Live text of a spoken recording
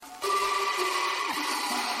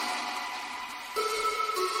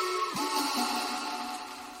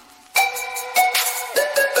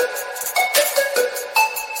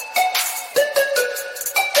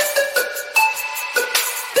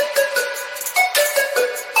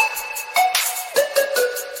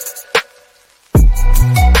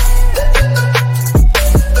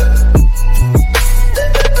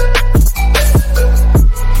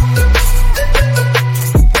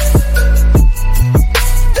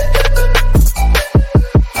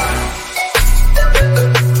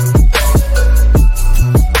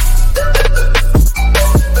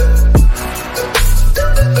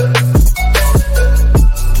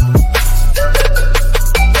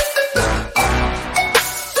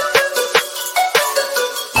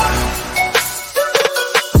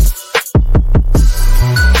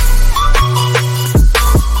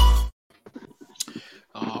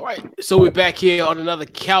So we're back here on another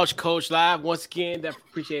Couch Coach Live. Once again,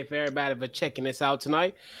 appreciate for everybody for checking us out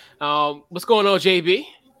tonight. What's going on, JB?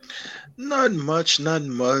 Not much, not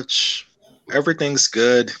much. Everything's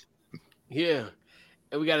good. Yeah,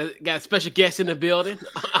 and we got a special guest in the building.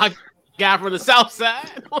 Our guy from the South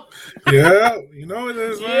Side. Yeah, you know it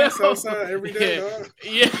is, Yeah. man. Southside every day, dog.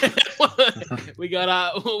 Yeah. we got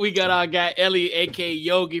our guy Ellie, aka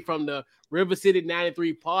Yogi, from the River City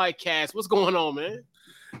 93 podcast. What's going on, man?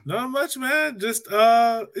 Not much, man. Just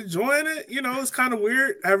enjoying it. You know, it's kind of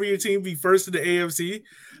weird having your team be first in the AFC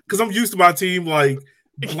because I'm used to my team like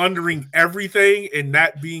blundering everything and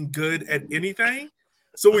not being good at anything.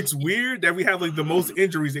 So it's weird that we have like the most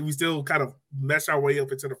injuries and we still kind of mess our way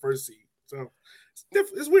up into the first seed. So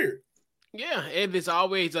it's weird. Yeah, and it's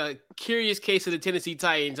always a curious case of the Tennessee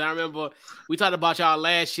Titans. I remember we talked about y'all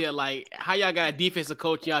last year, like how y'all got a defensive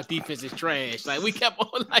coach, y'all defense is trash. Like we kept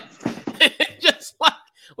on like just like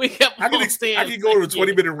we kept I can go to a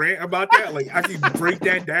 20-minute rant about that. Like I can break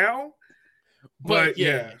that down. But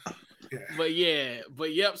yeah. But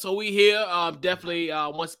yep. So we here, definitely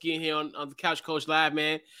once again here on the Couch Coach Live,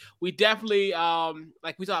 man. We definitely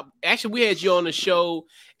like we thought. Actually, we had you on the show,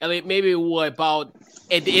 Elliot. Maybe about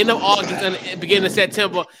at the end of August and beginning of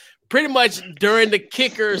September, pretty much during the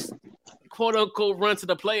Kickers quote unquote run to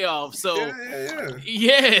the playoffs. So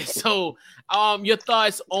yeah. So your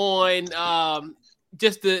thoughts on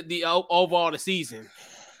just the overall the season?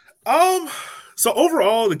 So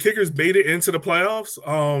overall, the Kickers made it into the playoffs.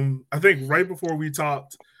 I think right before we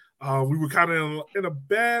talked, we were kind of in a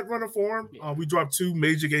bad run of form. We dropped two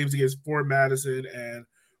major games against Fort Madison and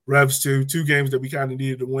Revs 2 games that we kind of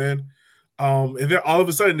needed to win. And then all of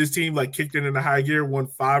a sudden, this team like kicked in the high gear, won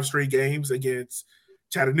 5 straight games against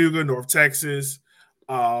Chattanooga, North Texas,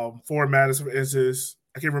 Fort Madison, for instance.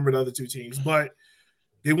 I can't remember the other 2 teams, but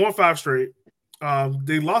they won 5 straight.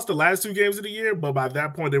 They lost the last 2 games of the year, but by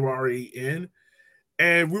that point, they were already in.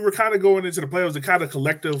 And we were kind of going into the playoffs. The kind of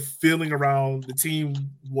collective feeling around the team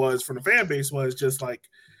was, from the fan base, was just like,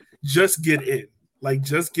 just get in. Like,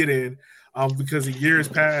 just get in. Because in years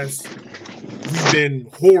past, we've been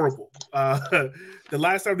horrible. The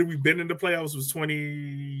last time that we've been in the playoffs was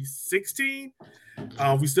 2016.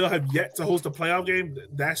 We still have yet to host a playoff game.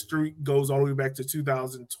 That streak goes all the way back to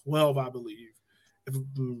 2012, I believe, if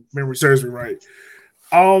memory serves me right.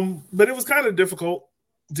 But it was kind of difficult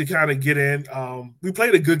to kind of get in. We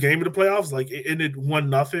played a good game in the playoffs. Like it ended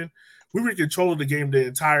 1-0. We were in control of the game the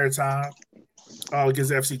entire time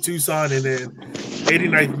against FC Tucson, and then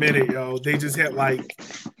 89th minute, they just had like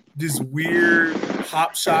this weird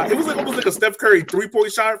hop shot. It was like almost like a Steph Curry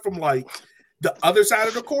 3-point shot from like the other side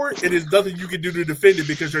of the court, and there's nothing you can do to defend it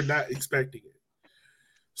because you're not expecting it.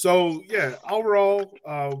 So yeah, overall,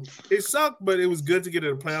 it sucked, but it was good to get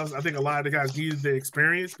in the playoffs. I think a lot of the guys needed the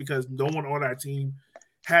experience because no one on our team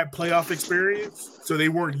had playoff experience, so they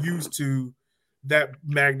weren't used to that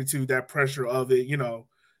magnitude, that pressure of it.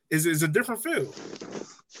 Is a different feel.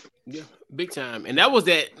 Yeah, big time. And that was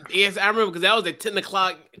that. Yes, I remember because that was the 10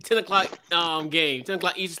 o'clock game, 10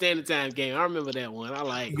 o'clock Eastern Standard Time game. I remember that one. I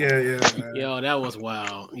like. Yeah. Yo, that was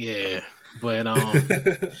wild. Yeah, but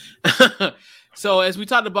so as we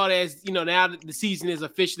talked about, now that the season is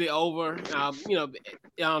officially over,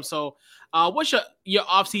 so what's your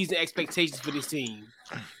off-season expectations for this team?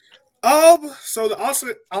 So the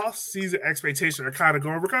off-season expectations are kind of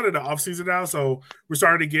going. We're kind of in the off-season now, so we're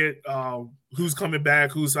starting to get who's coming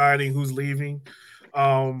back, who's signing, who's leaving.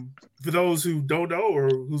 For those who don't know or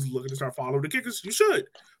who's looking to start following the Kickers, you should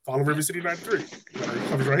follow River City 93. It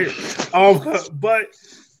comes right here. But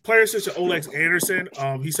players such as Olex Anderson,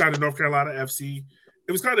 he signed to North Carolina FC.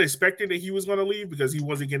 It was kind of expected that he was going to leave because he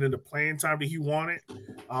wasn't getting the playing time that he wanted.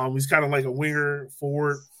 He's kind of like a winger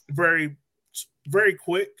forward, very, very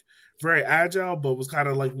quick, very agile, but was kind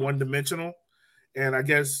of like one-dimensional. And I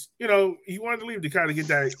guess, he wanted to leave to kind of get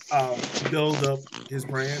that build up his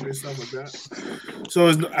brand and stuff like that. So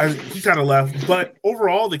he kind of left. But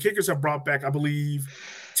overall, the Kickers have brought back, I believe,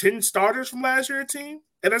 10 starters from last year's team.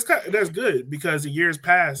 And that's good because in years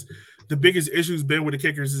past, the biggest issue has been with the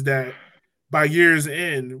Kickers is that by year's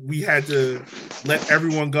end, we had to let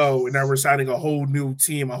everyone go, and now we're signing a whole new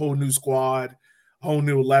team, a whole new squad, a whole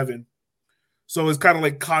new 11. So it's kind of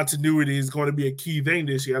like continuity is going to be a key thing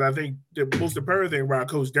this year. And I think the most important thing around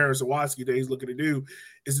Coach Darren Sawatsky that he's looking to do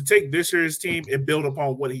is to take this year's team and build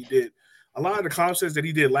upon what he did. A lot of the concepts that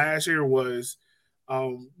he did last year was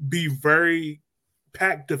be very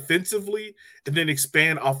packed defensively and then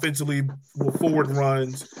expand offensively with forward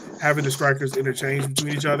runs, having the strikers interchange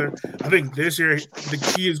between each other. I think this year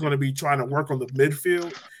the key is going to be trying to work on the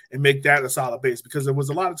midfield and make that a solid base because there was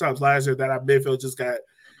a lot of times last year that our midfield just got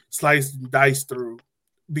slice and dice through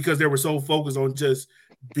because they were so focused on just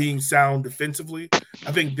being sound defensively.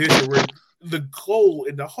 I think this year the goal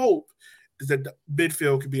and the hope is that the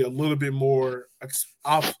midfield could be a little bit more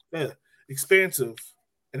expansive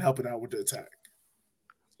and helping out with the attack.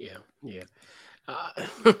 Yeah.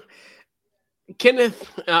 Kenneth,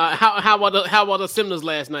 how about the Seminoles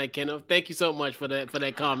last night, Kenneth? Thank you so much for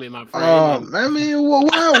that comment, my friend. I mean,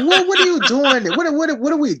 what are you doing? What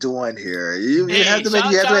are we doing here? You have to make.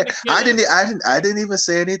 I didn't even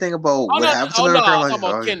say anything about what happened to North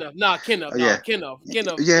Carolina. Kenneth.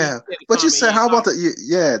 Yeah, but you said how about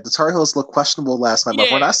the Tar Heels looked questionable last night, my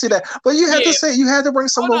friend. I see that, but you had to say bring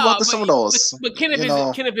some of the Seminoles. But Kenneth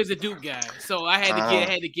is a Duke guy, so I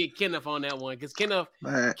had to get Kenneth on that one because Kenneth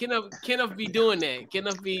be doing that.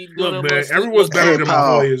 Kenneth be doing Look, man, everyone's better than my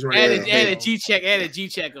boy is right now. Add a G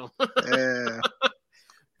check him. Yeah.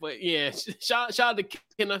 But yeah, shout out to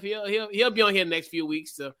Kenneth. He'll be on here next few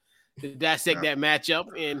weeks to dissect that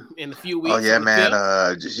matchup in a few weeks. Oh yeah,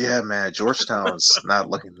 man. Georgetown's not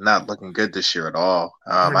looking good this year at all.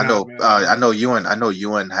 I know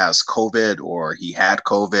Ewan has COVID, or he had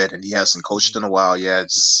COVID, and he hasn't coached in a while.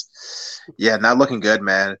 Not looking good,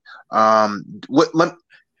 man.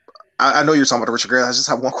 I know you're talking about the Richard Gray. I just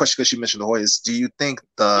have one question because you mentioned the Hoyas. Do you think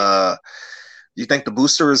the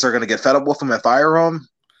boosters are going to get fed up with him and fire him?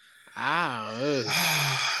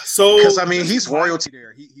 So because I mean he's royalty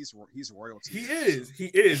there. He's royalty. He is.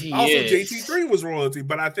 Also, JT3 was royalty,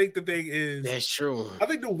 but I think the thing is that's true. I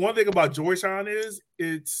think the one thing about Georgetown is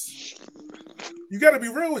you got to be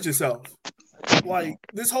real with yourself. Like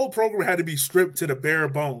this whole program had to be stripped to the bare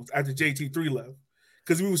bones after JT3 left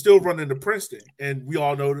because we were still running to Princeton, and we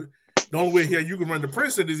all know that the only way here you can run to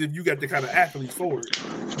Princeton is if you got the kind of athletes forward.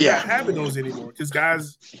 You're not having those anymore because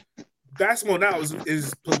guys, basketball now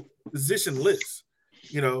is positionless.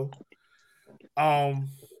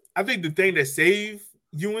 I think the thing that saved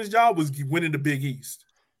Ewan's job was winning the Big East.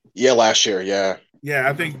 Yeah, last year, Yeah,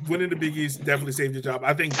 I think winning the Big East definitely saved your job.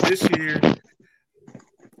 I think this year,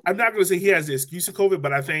 I'm not going to say he has the excuse of COVID,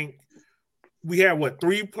 but I think we had,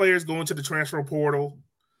 3 players going to the transfer portal.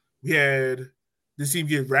 We had this team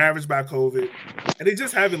get ravaged by COVID, and they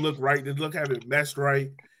just haven't looked right. They haven't meshed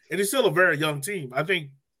right, and it's still a very young team. I think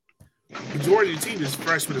the majority of the team is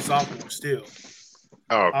freshmen and sophomores still.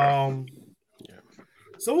 Oh, okay.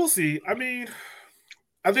 So we'll see. I mean,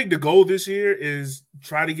 I think the goal this year is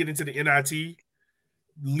try to get into the NIT, at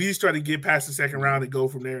least try to get past the second round and go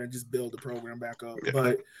from there and just build the program back up. Yeah.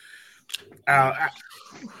 But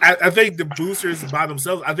I think the boosters by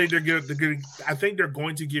themselves, I think they're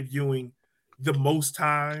going to give Ewing the most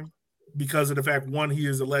time because of the fact, one, he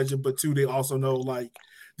is a legend, but two, they also know like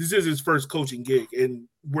this is his first coaching gig, and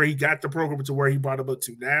where he got the program to where he brought it up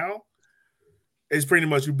to now is pretty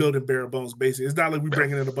much you building bare bones basic. It's not like we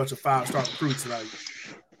bringing in a bunch of 5-star recruits, like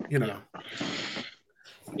And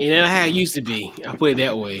that's how it used to be. I put it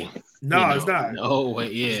that way. No, it's not. Oh,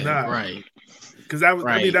 yeah, it's not. Right. Because that was,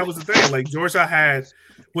 I mean, that was the thing. Like Georgetown had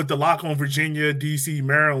with the lock on Virginia, DC,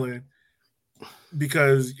 Maryland,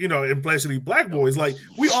 because especially black boys, like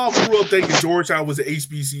we all grew up thinking Georgetown was an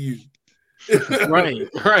HBCU. Right.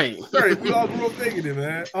 We all grew up thinking it,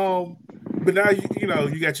 man. But now you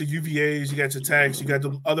got your UVAs, you got your Techs, you got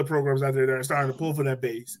the other programs out there that are starting to pull for that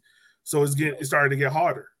base. So it's starting to get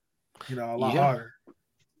harder. A lot harder.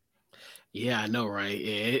 Yeah, I know, right?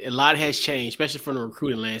 Yeah, a lot has changed, especially from the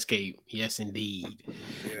recruiting landscape. Yes, indeed.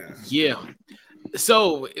 Yeah.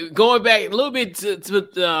 So going back a little bit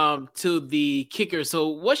to the kicker. So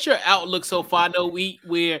what's your outlook so far? I know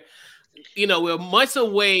we're months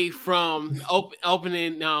away from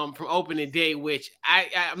opening day, which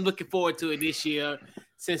I'm looking forward to it this year.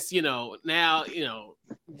 Since now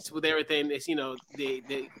with everything that's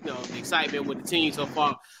the excitement with the team so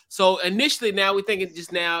far. So initially, now we're thinking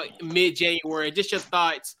just now mid-January. Just your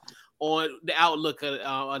thoughts on the outlook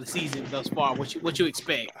of the season thus far. What you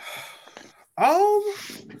expect?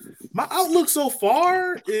 My outlook so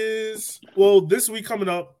far is this week coming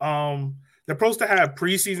up. They're supposed to have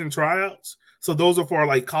preseason tryouts, so those are for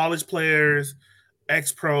like college players,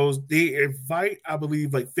 ex-pros. They invite, I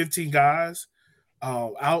believe, like 15 guys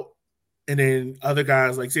out, and then other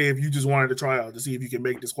guys, like say if you just wanted to try out to see if you can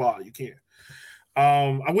make the squad, you can.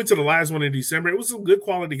 I went to the last one in December. It was some good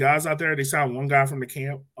quality guys out there. They signed one guy from the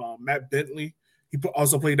camp, Matt Bentley. He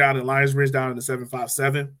also played down in Lionsbridge, down in the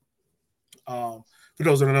 757. For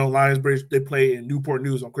those that don't know, Lionsbridge, they play in Newport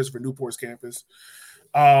News on Christopher Newport's campus.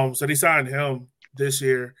 So they signed him this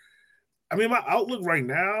year. I mean, my outlook right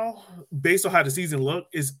now, based on how the season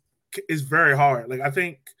looked, is very hard. Like I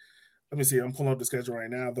think, let me see. I'm pulling up the schedule right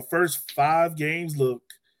now. The first 5 games look.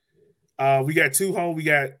 We got 2 home. We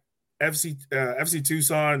got FC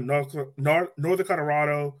Tucson, Northern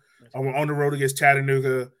Colorado. We're on the road against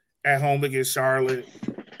Chattanooga, at home against Charlotte,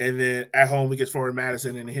 and then at home against Fort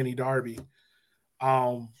Madison and the Henny Derby.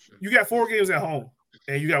 You got 4 games at home,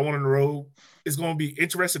 and you got 1 on the road. It's going to be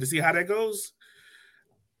interesting to see how that goes.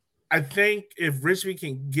 I think if Richmond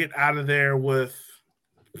can get out of there with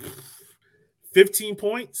 15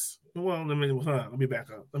 points, well, let me back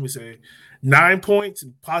up. Let me say 9 points,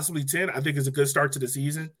 possibly 10. I think it's a good start to the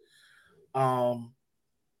season. I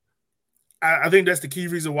think that's the key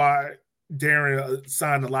reason why Darren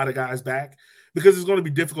signed a lot of guys back, because it's going to be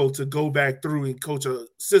difficult to go back through and coach a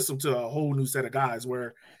system to a whole new set of guys,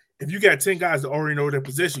 where if you got 10 guys that already know their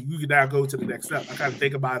position, you can now go to the next step. I kind of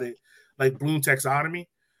think about it like Bloom taxonomy,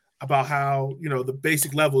 about how, the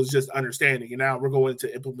basic level is just understanding. And now we're going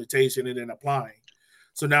to implementation and then applying.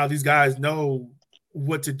 So now these guys know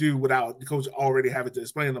what to do without the coach already having to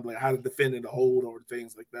explain them, like how to defend in the hold or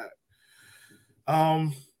things like that.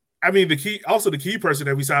 The key person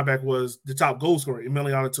that we signed back was the top goal scorer,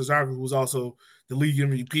 Emiliano Tazarga, who was also the league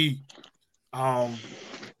MVP.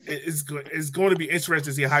 It's going to be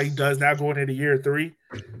interesting to see how he does now going into year 3,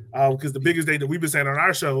 because the biggest thing that we've been saying on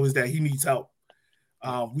our show is that he needs help.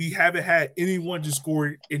 We haven't had anyone just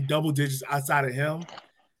score in double digits outside of him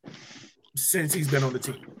since he's been on the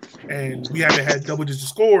team. And we haven't had double-digit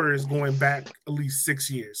scorers going back at least 6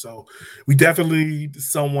 years. So we definitely need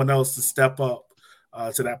someone else to step up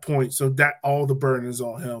to that point, so that all the burden is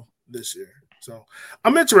on him this year. So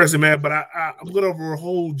I'm interested, man, but I'm going to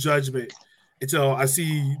withhold judgment until I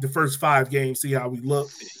see the first 5 games, see how we look.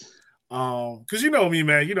 Because you know me,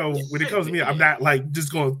 man, when it comes to me, I'm not like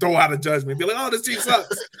just going to throw out a judgment, be like, oh, this team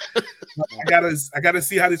sucks. I gotta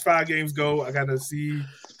see how these 5 games go. I gotta see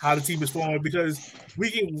how the team is flowing, because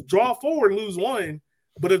we can draw forward and lose 1,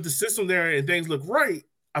 but if the system there and things look right,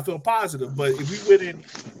 I feel positive. But if we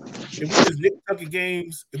just nitpicky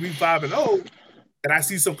games, if we 5-0, and I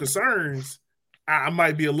see some concerns, I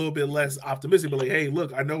might be a little bit less optimistic. But like, hey,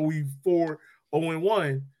 look, I know we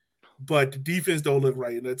 4-0-1, but the defense don't look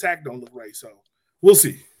right and the attack don't look right. So we'll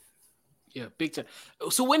see. Yeah, big time.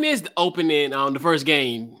 So when is the opening on the first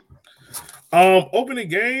game? Opening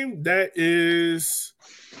game, that is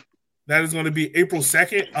going to be April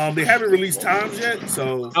 2nd. They haven't released times yet,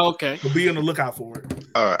 so okay, we'll be on the lookout for it.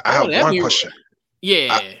 I have one question.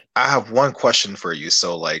 Yeah, I have one question for you.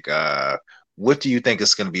 So, what do you think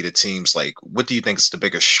is going to be the team's what do you think is the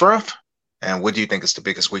biggest strength, and what do you think is the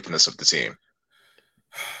biggest weakness of the team?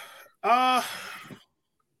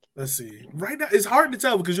 Let's see. Right now, it's hard to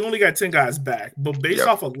tell because you only got 10 guys back. But based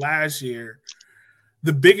off of last year,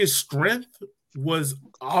 the biggest strength was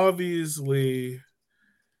obviously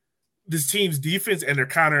this team's defense and their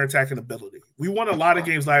counterattacking ability. We won a lot of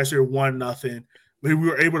games last year, 1-0. We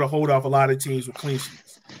were able to hold off a lot of teams with clean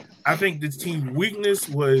sheets. I think this team's weakness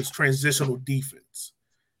was transitional defense.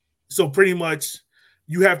 So pretty much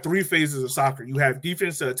you have 3 phases of soccer. You have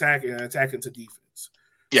defense to attack and attack into defense.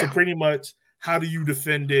 Yeah. So pretty much, how do you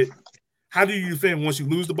defend it? How do you defend once you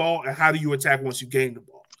lose the ball, and how do you attack once you gain the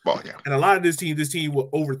ball? And a lot of this team will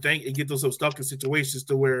overthink and get themselves stuck in situations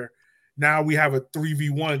to where now we have a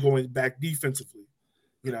 3v1 going back defensively.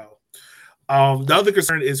 The other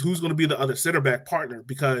concern is who's going to be the other center back partner,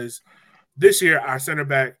 because this year our center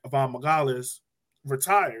back, Ivan Magales,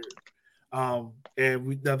 retired. And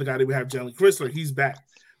the other guy that we have, Jalen Chrysler, he's back.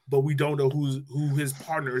 But we don't know who his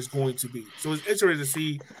partner is going to be. So it's interesting to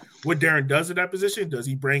see what Darren does in that position. Does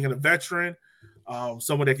he bring in a veteran,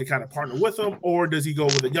 someone that can kind of partner with him, or does he go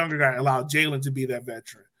with a younger guy and allow Jalen to be that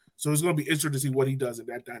veteran? So it's going to be interesting to see what he does in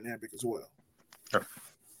that dynamic as well.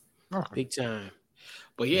 Big time.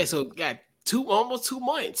 But yeah, so got almost 2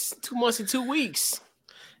 months, 2 months and 2 weeks.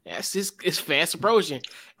 It's fast approaching.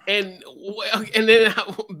 And then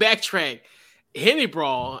backtrack. Henny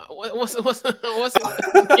Brawl. What's yeah,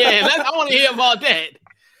 I want to hear about that.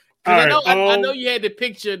 Because I know you had the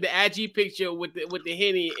picture, the IG picture with the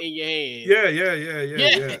Henny in your hand.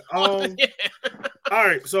 Yeah. All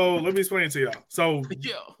right, so let me explain it to y'all. So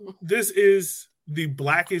this is the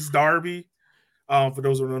Blackest Derby. For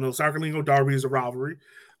those who don't know, Soccer Lingo, Derby is a rivalry.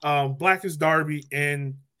 Blackest Derby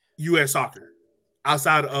in U.S. soccer,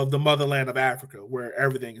 outside of the motherland of Africa, where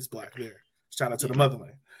everything is black there. Shout out to the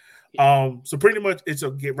motherland. So pretty much it's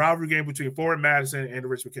a rivalry game between Fort Madison and the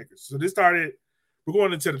Richmond Kickers. So we're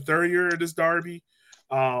going into the 3rd year of this derby.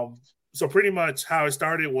 So pretty much how it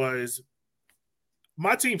started was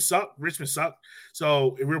my team sucked, Richmond sucked.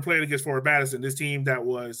 So if we were playing against Fort Madison, this team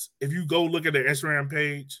if you go look at their Instagram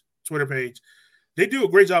page, Twitter page, they do a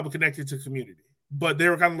great job of connecting to the community. But they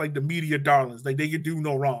were kind of like the media darlings. Like, they could do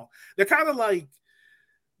no wrong. They're kind of like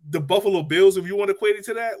the Buffalo Bills, if you want to equate it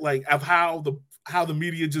to that, like of how the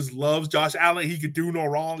media just loves Josh Allen. He could do no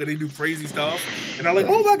wrong, and they do crazy stuff. And they're like,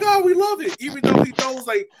 oh my God, we love it. Even though he throws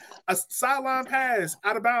like a sideline pass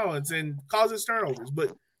out of bounds and causes turnovers.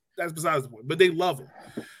 But that's besides the point. But they love him.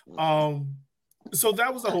 So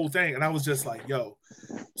that was the whole thing. And I was just like, yo.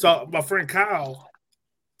 So my friend Kyle,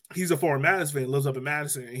 he's a former Madison fan, lives up in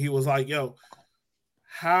Madison. And he was like, yo,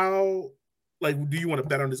 how, like, do you want to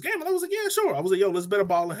bet on this game? And I was like, yeah, sure. I was like, yo, let's bet a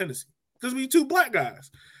bottle of Hennessy. Because we 2 black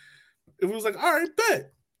guys. It was like, all right,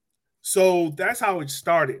 bet. So that's how it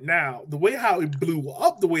started. Now, the way how it blew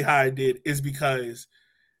up the way how it did is because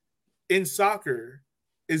in soccer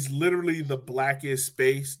is literally the blackest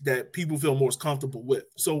space that people feel most comfortable with.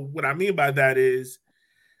 So what I mean by that is,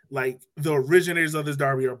 like, the originators of this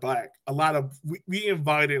derby are black. A lot of, we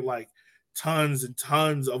invited, like, tons and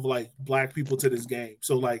tons of, like, black people to this game.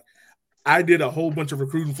 So, like, I did a whole bunch of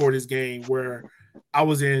recruiting for this game where I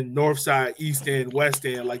was in North Side, East End, West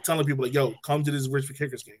End, like telling people, like, yo, come to this Richmond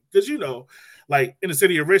Kickers game. Because, you know, like in the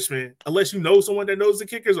city of Richmond, unless you know someone that knows the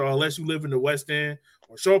Kickers or unless you live in the West End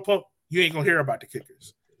or Shore Pump, you ain't going to hear about the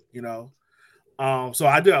Kickers, you know. So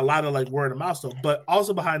I did a lot of like word of mouth stuff, but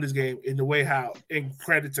also behind this game in the way how, and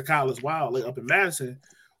credit to Kyle as well, like up in Madison,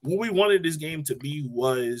 what we wanted this game to be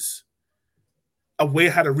was a way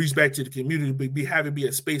how to reach back to the community, but have it be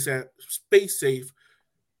a space safe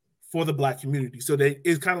for the black community. So that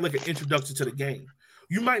it's kind of like an introduction to the game.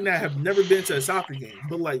 You might not have never been to a soccer game,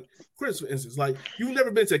 but like Chris, for instance, like you've never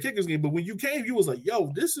been to a Kickers game, but when you came, you was like,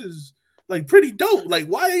 yo, this is like pretty dope. Like,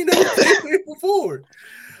 why ain't never played it before?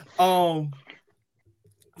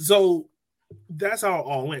 So that's how it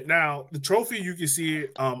all went. Now, the trophy, you can see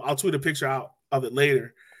it. I'll tweet a picture out of it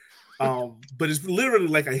later. But it's literally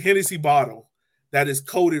like a Hennessy bottle that is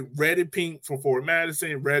coated red and pink for Fort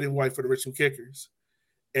Madison, red and white for the Richmond Kickers.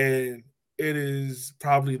 And it is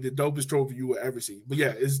probably the dopest trophy you will ever see. But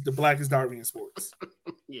yeah, it's the blackest derby in sports.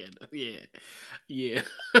 Yeah.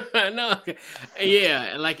 No,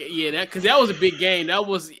 yeah, like that because that was a big game. That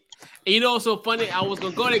was, you know, so funny. I was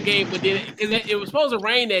gonna go to the game, but then because it was supposed to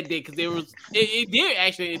rain that day, because it did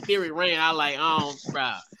actually in theory rain. I like,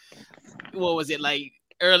 bro, what was it, like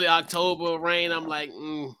early October rain? I'm like,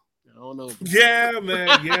 I don't know. Yeah,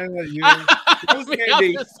 man. Yeah.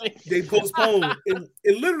 They postponed.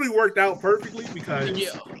 It literally worked out perfectly because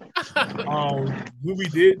when we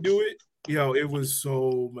did do it, it was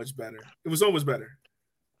so much better. It was so much better.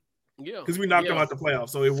 Yeah. Because we knocked them out the playoffs,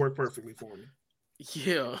 so it worked perfectly for me.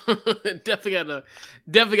 Yeah. definitely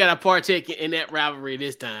gotta partake in that rivalry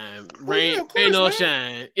this time. Rain or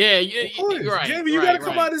shine. Yeah, you're right. Jamie, you gotta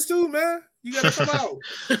come out this too, man. You gotta come out.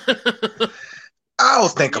 I'll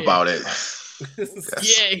think about it.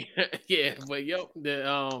 Yeah. But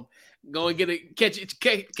go and catch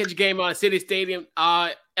a game on City Stadium,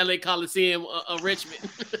 LA Coliseum, Richmond.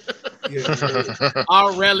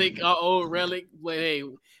 Our old relic. But hey,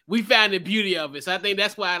 we found the beauty of it. So I think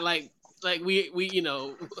that's why like we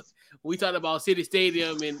we talked about City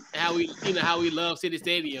Stadium and how we love City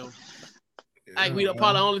Stadium. Like we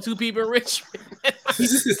probably only 2 people in Richmond.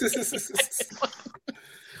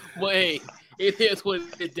 But hey, it is what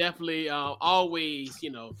it definitely always,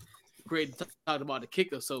 great to talk about the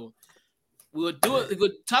kicker. So we'll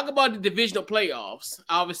talk about the divisional playoffs.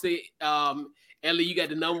 Obviously, Ellie, you got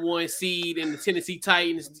the number 1 seed and the Tennessee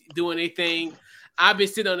Titans doing their thing. I've been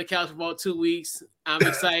sitting on the couch for about 2 weeks. I'm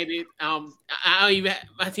excited. My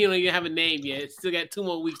team don't even have a name yet. Still got 2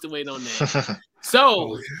 more weeks to wait on that.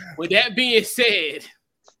 So, with that being said,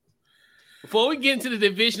 before we get into the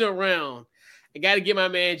divisional round, I got to give my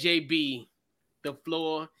man JB the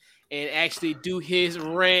floor and actually do his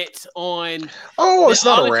rant on it's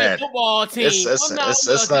not a rant. Football team. It's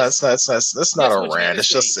not a rant. It's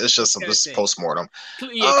just postmortem.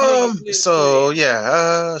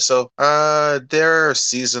 Their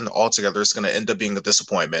season altogether is going to end up being a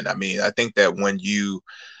disappointment. I mean, I think that when you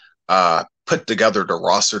put together the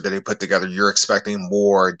roster that they put together, you're expecting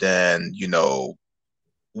more than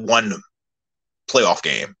one playoff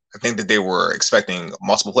game. I think that they were expecting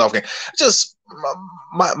multiple playoff games. Just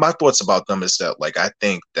my thoughts about them is that, like, I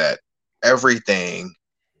think that everything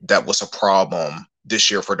that was a problem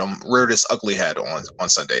this year for them reared its ugly head on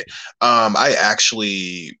Sunday. I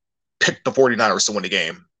actually picked the 49ers to win the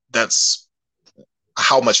game. That's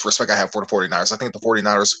how much respect I have for the 49ers. I think the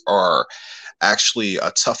 49ers are actually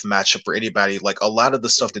a tough matchup for anybody. Like, a lot of the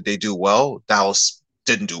stuff that they do well, Dallas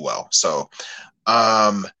didn't do well. So,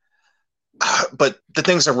 but the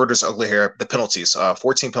things that were just ugly here, the penalties,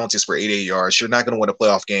 14 penalties for 88 yards. You're not going to win a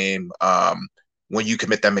playoff game when you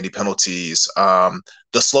commit that many penalties. The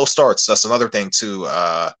slow starts, that's another thing too.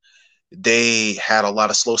 they had a lot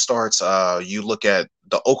of slow starts. You look at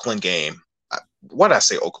the Oakland game. Why did I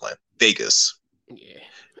say Oakland? Vegas. Yeah.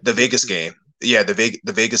 The Vegas game. Yeah, the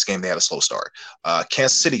Vegas game, they had a slow start.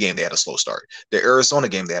 Kansas City game, they had a slow start. The Arizona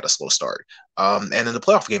game, they had a slow start. And in the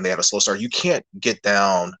playoff game, they had a slow start. You can't get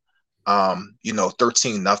down,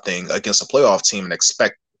 13-0 against a playoff team and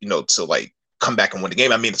expect, to like come back and win the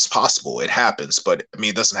game. I mean, it's possible. It happens, but I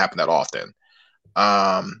mean, it doesn't happen that often.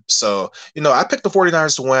 So, I picked the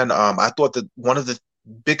 49ers to win. I thought that one of the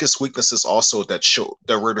biggest weaknesses also that showed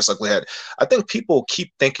the Raiders ugly head. I think people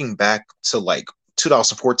keep thinking back to like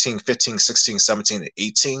 2014, 15, 16, 17, and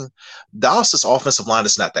 18. Dallas's offensive line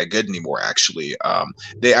is not that good anymore, actually.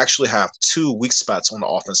 They actually have two weak spots on the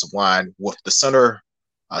offensive line with the center,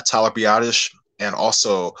 Tyler Biadasz, and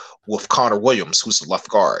also with Connor Williams, who's the left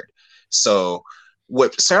guard. So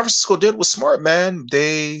what San Francisco did was smart, man.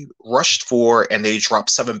 They rushed for and they dropped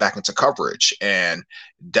 7 back into coverage. And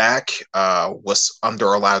Dak was under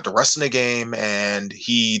a lot of duress in the game, and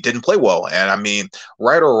he didn't play well. And I mean,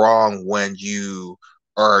 right or wrong, when you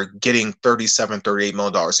are getting $37, $38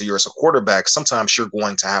 million a year as a quarterback, sometimes you're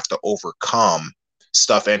going to have to overcome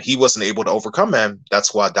stuff. And he wasn't able to overcome it.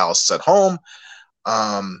 That's why Dallas is at home.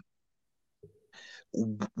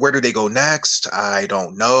 Where do they go next? I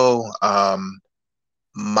don't know.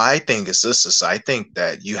 My thing is this is I think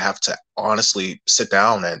that you have to honestly sit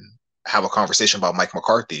down and have a conversation about Mike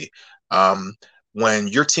McCarthy. When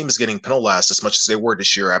your team is getting penalized as much as they were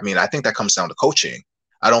this year, I mean, I think that comes down to coaching.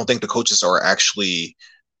 I don't think the coaches are actually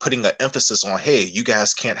putting an emphasis on, hey, you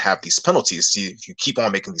guys can't have these penalties. If you keep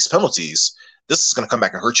on making these penalties, this is going to come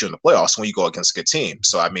back and hurt you in the playoffs when you go against a good team.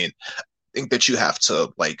 So, I mean, I think that you have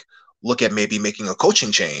to look at maybe making a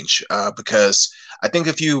coaching change because I think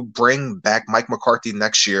if you bring back Mike McCarthy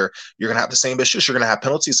next year, you're going to have the same issues. You're going to have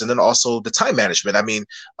penalties and then also the time management. I mean,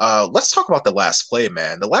 let's talk about the last play,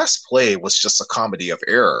 man. The last play was just a comedy of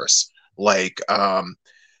errors.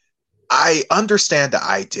 I understand the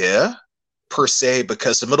idea per se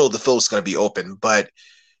because the middle of the field is going to be open, but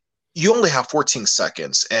you only have 14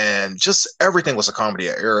 seconds and just everything was a comedy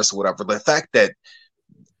of errors or whatever. The fact that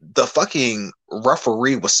the fucking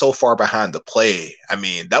referee was so far behind the play. I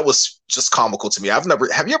mean, that was just comical to me. Have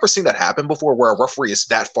you ever seen that happen before where a referee is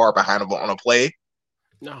that far behind on a play?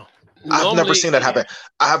 No. I've never seen that happen.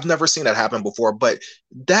 I've never seen that happen before. But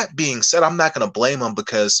that being said, I'm not going to blame him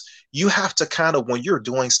because you have to kind of, when you're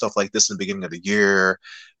doing stuff like this in the beginning of the year,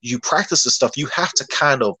 you practice this stuff, you have to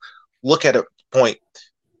kind of look at a point,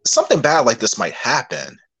 something bad like this might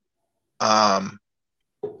happen.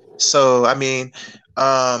 So, I mean,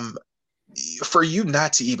 for you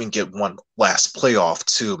not to even get one last playoff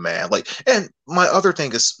too, man. And my other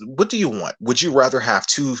thing is, what do you want? Would you rather have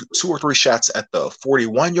two or three shots at the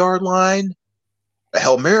 41-yard line, a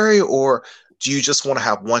Hail Mary, or do you just want to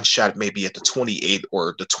have one shot maybe at the 28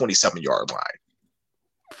 or the 27-yard line?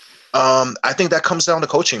 I think that comes down to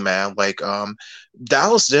coaching, man.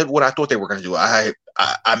 Dallas did what I thought they were going to do. I'm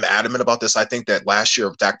adamant about this. I think that last year,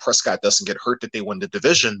 if Dak Prescott doesn't get hurt, that they win the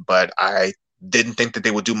division, but I didn't think that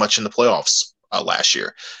they would do much in the playoffs last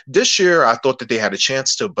year. This year, I thought that they had a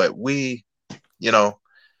chance to, but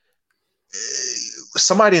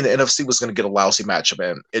somebody in the NFC was going to get a lousy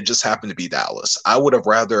matchup, and it just happened to be Dallas. I would have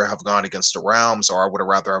rather have gone against the Rams, or I would have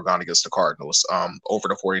rather have gone against the Cardinals over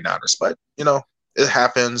the 49ers, but, it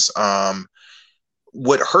happens.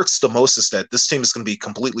 What hurts the most is that this team is going to be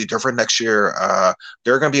completely different next year.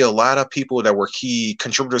 There are going to be a lot of people that were key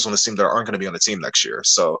contributors on the team that aren't going to be on the team next year.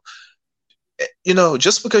 So,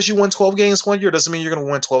 just because you won 12 games one year doesn't mean you're going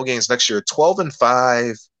to win 12 games next year.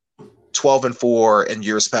 12-5, 12-4 in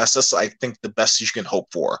years past, that's, I think, the best you can hope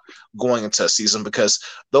for going into a season because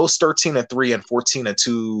those 13-3 and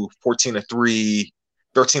 14-2, 14-3,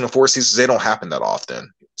 13-4 seasons, they don't happen that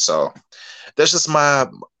often. So that's my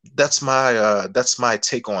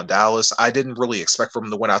take on Dallas. I didn't really expect for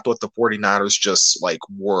them to win. I thought the 49ers just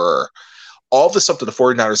were all the stuff that the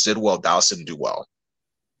 49ers did well, Dallas didn't do well.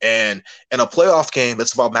 And in a playoff game,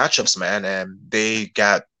 it's about matchups, man. And they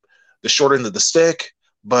got the short end of the stick,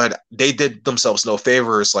 but they did themselves no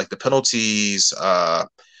favors, like the penalties and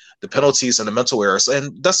the mental errors.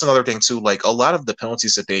 And that's another thing too. A lot of the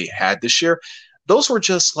penalties that they had this year, those were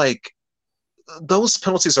just those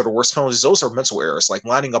penalties are the worst penalties. Those are mental errors, like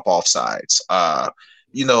lining up offsides.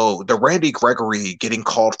 The Randy Gregory getting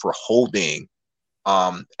called for holding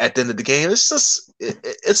at the end of the game. It's just,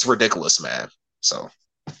 it's ridiculous, man. So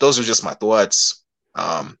those are just my thoughts.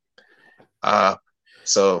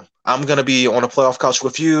 So I'm gonna be on a playoff couch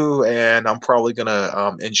with you, and I'm probably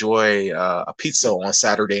gonna enjoy a pizza on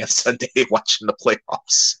Saturday and Sunday watching the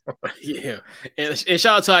playoffs. Yeah, and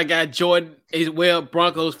shout out to our guy Jordan as well,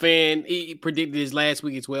 Broncos fan. He predicted his last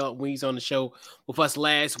week as well when he's on the show with us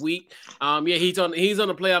last week. Yeah, he's on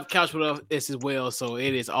the playoff couch with us as well, so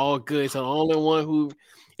it is all good. So the only one who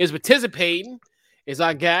is participating is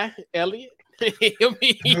our guy Elliot. He's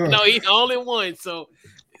the only one. So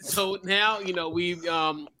now we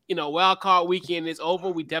wild card weekend is over.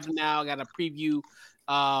 We definitely now got to preview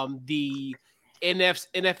the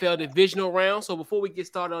NFL divisional round. So before we get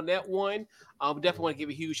started on that one, we definitely want to give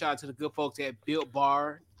a huge shout out to the good folks at Built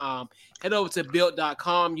Bar. Head over to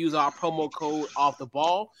built.com, use our promo code off the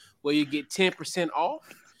ball where you get 10% off.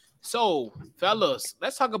 So, fellas,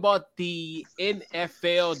 let's talk about the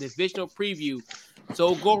NFL divisional preview.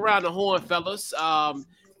 So go around the horn, fellas.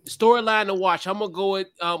 Storyline to watch. I'm gonna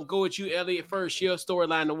go with you, Elliot, first. Your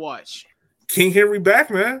storyline to watch. King Henry back,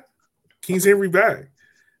 man. King Henry back.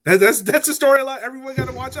 That's a storyline everyone got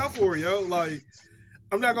to watch out for, yo. Like,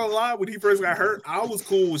 I'm not gonna lie, when he first got hurt, I was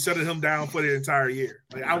cool with shutting him down for the entire year.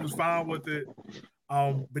 Like, I was fine with it.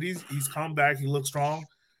 But he's come back. He looks strong.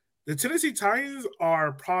 The Tennessee Titans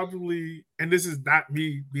are probably, and this is not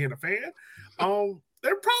me being a fan,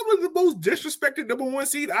 they're probably the most disrespected number one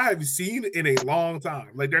seed I have seen in a long time.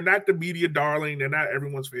 Like, they're not the media darling. They're not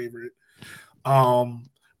everyone's favorite.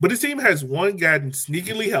 But the team has one gotten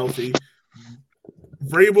sneakily healthy.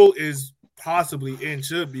 Vrabel is possibly and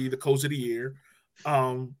should be the coach of the year.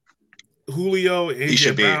 Julio,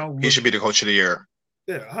 AJ Brown. He should be the coach of the year.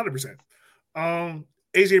 Yeah, 100%.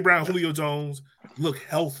 AJ Brown, Julio Jones look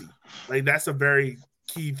healthy. Like, that's a very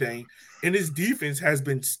key thing. And his defense has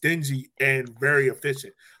been stingy and very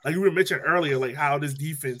efficient. Like you were mentioning earlier, like how this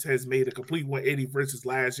defense has made a complete 180 versus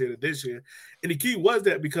last year to this year. And the key was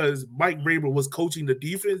that because Mike Vrabel was coaching the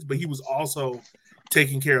defense, but he was also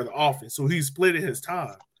taking care of the offense. So he split his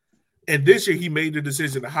time. And this year he made the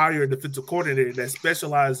decision to hire a defensive coordinator that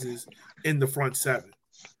specializes in the front seven.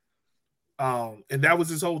 And that was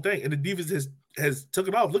his whole thing. And the defense has took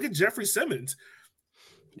it off. Look at Jeffrey Simmons.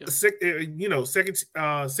 Second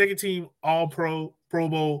team All Pro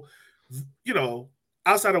Bowl.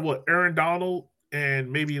 Outside of Aaron Donald and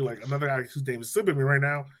maybe like another guy whose name is slipping me right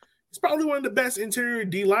now. He's probably one of the best interior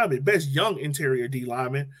D linemen, best young interior D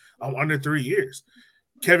linemen under 3 years.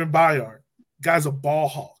 Kevin Byard, guy's a ball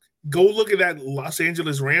hawk. Go look at that Los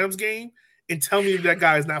Angeles Rams game and tell me that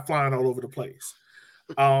guy is not flying all over the place.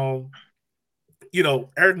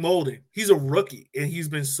 Eric Molden, he's a rookie, and he's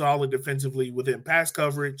been solid defensively within pass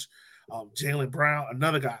coverage. Jaylen Brown,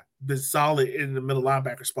 another guy, been solid in the middle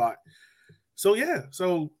linebacker spot. So, yeah,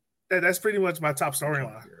 that's pretty much my top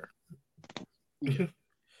storyline. Yeah.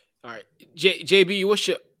 All right. JB, what's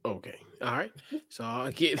your – okay. All right. So,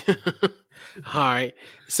 I'll get – all right.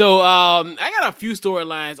 So, I got a few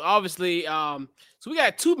storylines. Obviously, so we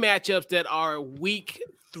got two matchups that are week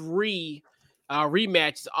 3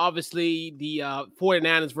 rematches. Obviously, the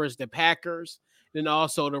 49ers versus the Packers, then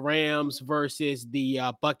also the Rams versus the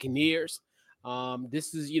Buccaneers.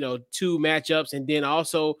 This is, two matchups, and then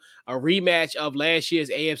also a rematch of last year's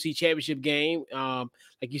AFC Championship game.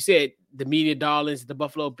 Like you said, the media darlings, the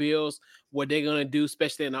Buffalo Bills, what they're going to do,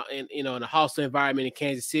 especially in a hostile environment in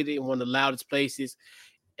Kansas City, one of the loudest places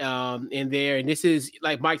in there. And this is,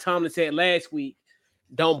 like Mike Tomlin said last week,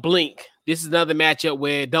 don't blink. This is another matchup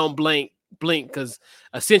where don't blink, because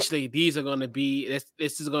essentially these are going to be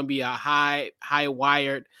this is going to be a high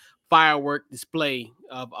wired firework display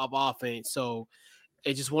of offense. So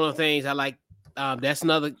it's just one of the things I like. That's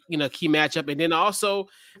another key matchup. And then also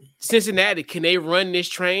Cincinnati, can they run this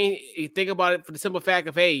train? You think about it for the simple fact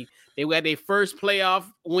of, hey, they had their first playoff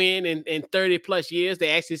win in 30 plus years. They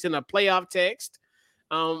actually sent a playoff text.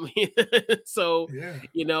 So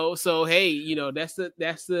yeah. So hey, that's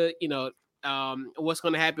the what's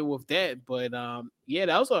going to happen with that. But that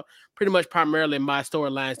was pretty much primarily my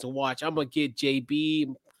storylines to watch. I'm gonna get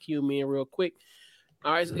JB cue me in real quick.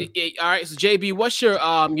 All right, so JB, what's your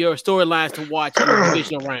storylines to watch in the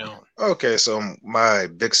divisional round? Okay, so my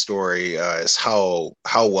big story is how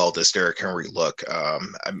well does Derrick Henry look? I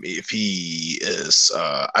mean, if he is,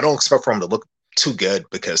 I don't expect for him to look too good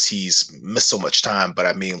because he's missed so much time. But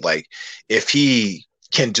I mean, like, if he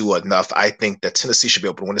can do enough, I think that Tennessee should be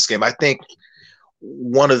able to win this game. I think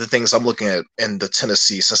one of the things I'm looking at in the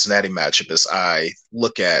Tennessee-Cincinnati matchup is I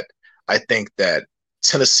think that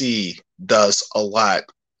Tennessee does a lot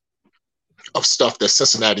of stuff that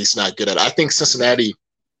Cincinnati's not good at. I think Cincinnati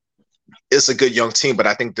is a good young team, but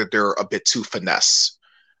I think that they're a bit too finesse.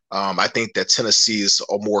 I think that Tennessee is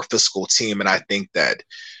a more physical team, and I think that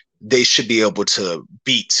they should be able to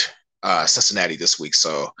beat Cincinnati this week.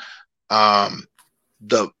 So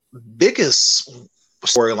the biggest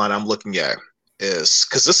storyline I'm looking at is,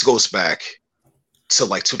 because this goes back to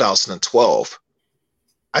like 2012,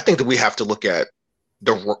 I think that we have to look at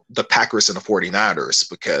the Packers and the 49ers,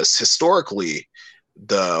 because historically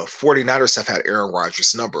the 49ers have had Aaron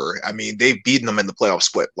Rodgers' number. I mean, they've beaten them in the playoffs,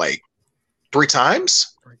 like 3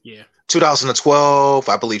 times? Yeah. 2012,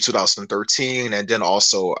 I believe 2013, and then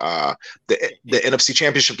also the NFC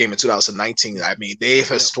Championship game in 2019. I mean, they've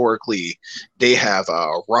historically, they have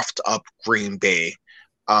roughed up Green Bay.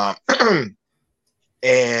 And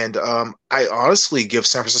I honestly give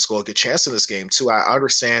San Francisco a good chance in this game too. I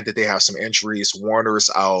understand that they have some injuries. Warner's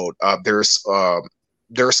out. There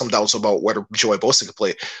are some doubts about whether Joey Bosa can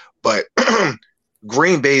play, but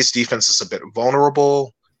Green Bay's defense is a bit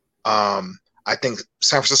vulnerable. I think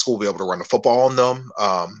San Francisco will be able to run the football on them,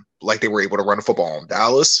 like they were able to run the football on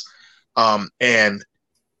Dallas. And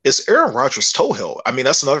it's Aaron Rodgers' toe hill. I mean,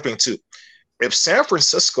 that's another thing too. If San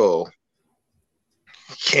Francisco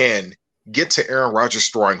can get to Aaron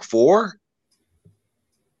Rodgers rushing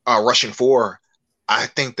 4, I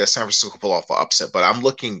think that San Francisco will pull off an upset. But I'm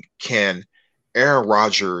looking, can Aaron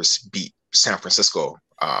Rodgers beat San Francisco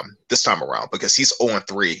this time around? Because he's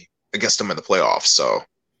 0-3 against them in the playoffs. So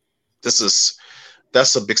that's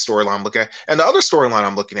a big storyline I'm looking at. And the other storyline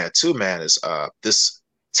I'm looking at too, man, is this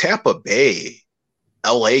Tampa Bay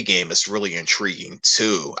LA game is really intriguing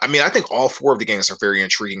too. I mean, I think all 4 of the games are very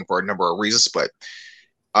intriguing for a number of reasons, but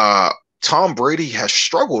Tom Brady has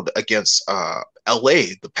struggled against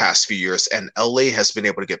LA the past few years, and LA has been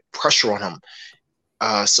able to get pressure on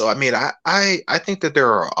him. So, I mean, I think that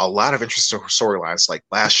there are a lot of interesting storylines, like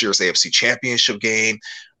last year's AFC Championship game.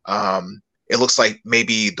 It looks like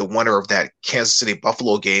maybe the winner of that Kansas City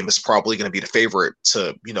Buffalo game is probably going to be the favorite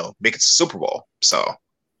to, make it to Super Bowl. So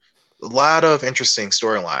a lot of interesting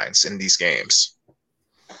storylines in these games.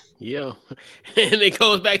 Yeah. And it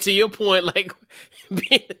goes back to your point, like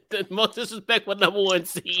being the most disrespectful number 1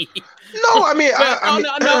 seed. No, I mean, I'm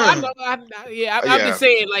just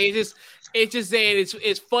saying, like, it's just saying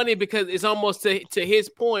it's funny because it's almost to his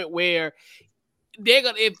point where they're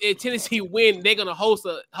gonna, if Tennessee win, they're gonna host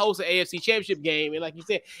an AFC Championship game, and like you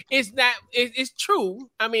said, it's true.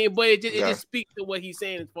 I mean, but it just speaks to what he's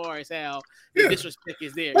saying as far as how the disrespect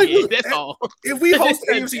is there. Like, that's all. If we host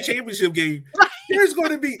the AFC Championship game, there's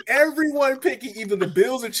going to be everyone picking either the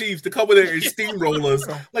Bills or Chiefs to come in there and steamroll us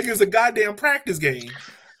like it's a goddamn practice game.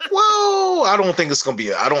 Well, I don't think it's gonna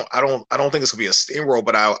be. I don't think it's gonna be a steamroll.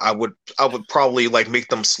 But I would probably like make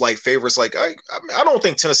them slight favorites. Like I don't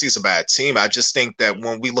think Tennessee's a bad team. I just think that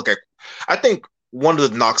when we look at, I think one of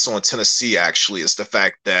the knocks on Tennessee actually is the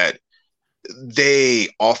fact that they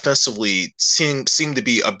offensively seem to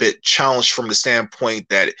be a bit challenged from the standpoint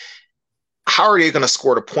that how are they going to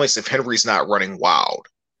score the points if Henry's not running wild?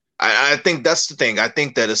 I think that's the thing. I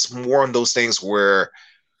think that it's more on those things where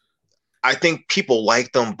I think people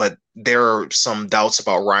like them, but there are some doubts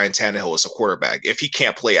about Ryan Tannehill as a quarterback if he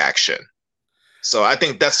can't play action. So I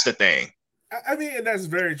think that's the thing. I mean, and that's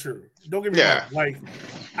very true. Don't get me wrong. Like,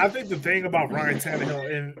 I think the thing about Ryan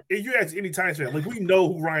Tannehill, and if you ask any Titans fan, like, we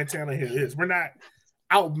know who Ryan Tannehill is. We're not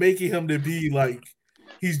out making him to be like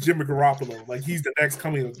he's Jimmy Garoppolo, like he's the next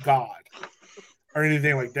coming of God or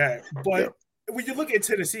anything like that. But when you look at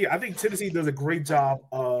Tennessee, I think Tennessee does a great job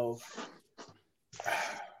of.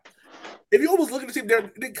 If you almost look at the team,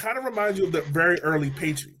 they kind of remind you of the very early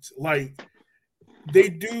Patriots. Like they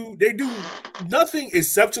do nothing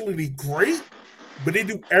exceptionally great, but they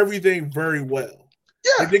do everything very well.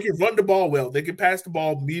 Yeah, like they can run the ball well. They can pass the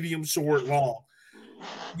ball medium, short, long.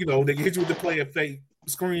 They can hit you with the play of fake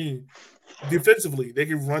screen. Defensively, they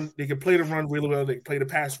can run. They can play the run really well. They can play the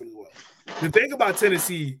pass really well. The thing about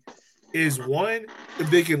Tennessee is, one, if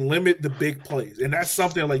they can limit the big plays, and that's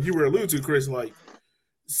something like you were alluding to, Chris. Like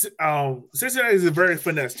Cincinnati is a very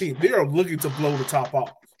finesse team. They are looking to blow the top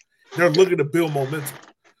off. They're looking to build momentum.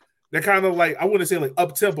 They're kind of like, I wouldn't say like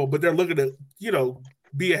up tempo, but they're looking to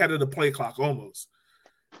be ahead of the play clock almost.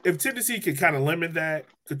 If Tennessee can kind of limit that,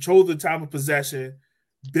 control the time of possession,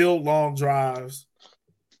 build long drives,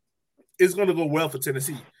 it's going to go well for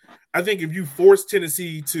Tennessee. I think if you force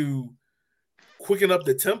Tennessee to quicken up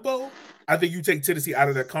the tempo, I think you take Tennessee out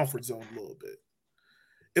of their comfort zone a little bit.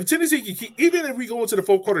 If Tennessee can keep, even if we go into the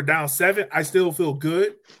fourth quarter down 7, I still feel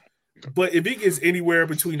good. But if it gets anywhere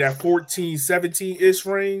between that 14, 17-ish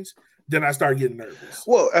range, then I start getting nervous.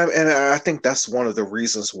 Well, and I think that's one of the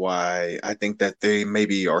reasons why I think that they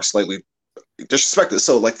maybe are slightly disrespected.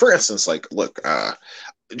 So, like, for instance, like, look,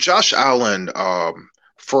 Josh Allen,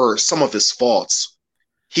 for some of his faults,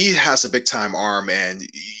 he has a big time arm, and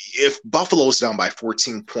if Buffalo's down by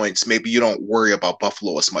 14 points, maybe you don't worry about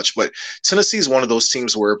Buffalo as much. But Tennessee is one of those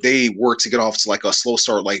teams where if they were to get off to like a slow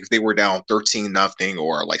start, like if they were down 13-0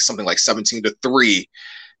 or like something like 17-3,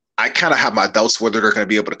 I kind of have my doubts whether they're going to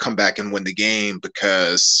be able to come back and win the game,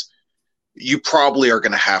 because you probably are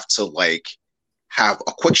going to have to like have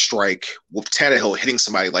a quick strike with Tannehill hitting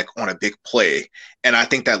somebody like on a big play. And I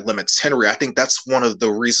think that limits Henry. I think that's one of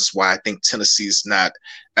the reasons why I think Tennessee's not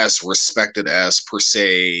as respected as per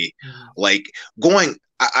se, like going,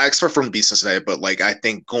 I expect from to be Cincinnati, but like, I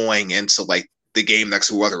think going into like the game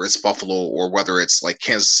next, whether it's Buffalo or whether it's like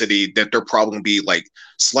Kansas City, that they're probably going to be like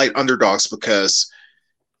slight underdogs, because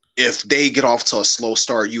if they get off to a slow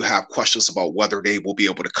start, you have questions about whether they will be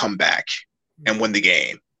able to come back and win the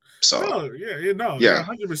game. So you're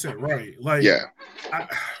 100% right. Like,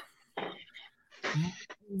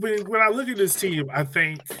 when I look at this team, I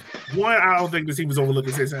think I don't think this team is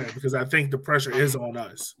overlooking Cincinnati, because I think the pressure is on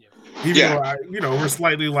us. Even though we're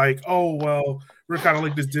slightly like, oh well, we're kind of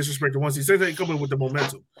like this disrespect to one seed. Cincinnati coming with the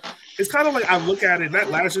momentum. It's kind of like I look at it,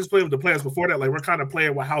 not last year's play with the players before that. Like, we're kind of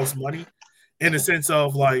playing with house money, in the sense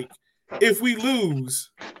of like, if we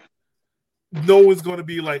lose, no one's going to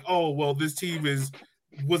be like, oh well, this team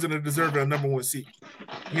wasn't a deserving number one seed,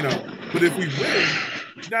 But if we win,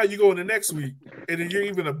 now you go in the next week, and then you're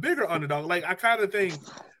even a bigger underdog. Like, I kind of think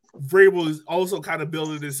Vrabel is also kind of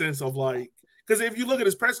building this sense of like, because if you look at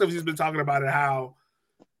his press conference, he's been talking about it, how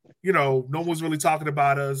no one's really talking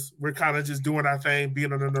about us. We're kind of just doing our thing,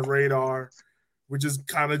 being under the radar. We're just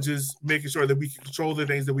kind of just making sure that we can control the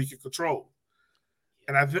things that we can control.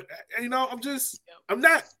 And I'm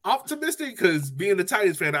not optimistic, because being a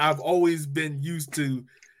Titans fan, I've always been used to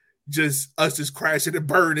just crashing and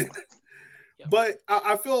burning. But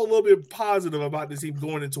I feel a little bit positive about this team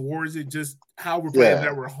going in towards it, just how we're playing,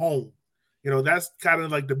 that we're home. That's kind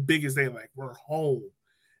of like the biggest thing. Like, we're home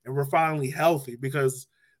and we're finally healthy, because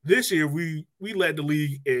this year we led the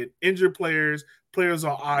league in injured players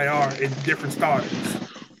on IR, and different starters.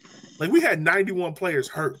 Like, we had 91 players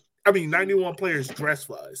hurt. 91 players dressed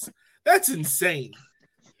for us. That's insane.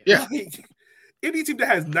 Yeah. Like, any team that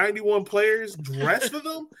has 91 players dressed for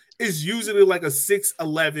them is usually like a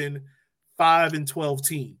 6-11, 5-12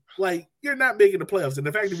 team. Like, you're not making the playoffs. And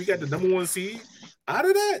the fact that we got the number one seed out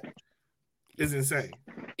of that is insane.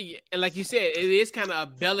 Yeah, and like you said, it is kind of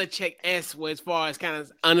a Belichick-esque, as far as kind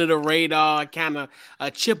of under the radar, kind of a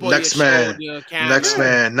chip on your shoulder. Next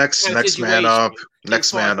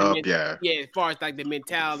man up. Yeah. Yeah, as far as like the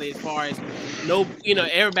mentality, as far as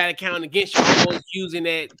everybody counting against you, almost using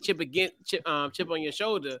that chip on your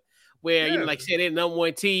shoulder. Where like you said, they're the number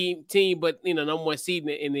one team, but number one seed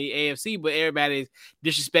in the AFC, but everybody's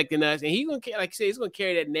disrespecting us, and he's gonna, like you said, he's gonna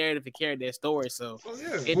carry that narrative and carry that story. So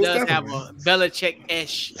it does have a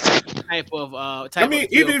Belichick-ish type of.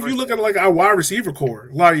 Even if you look at like our wide receiver core,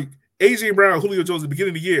 like AJ Brown, Julio Jones, at the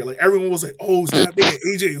beginning of the year, like everyone was like, "Oh, snap, they got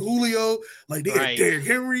AJ Julio, like they got Derrick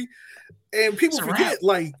Henry," and people forget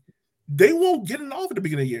like they won't get it off at the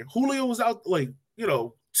beginning of the year. Julio was out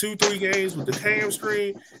 2-3 games with the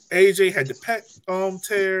hamstring. AJ had the pec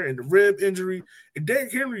tear and the rib injury. And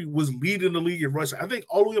Derrick Henry was leading the league in rushing. I think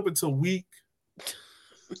all the way up until week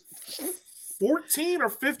 14 or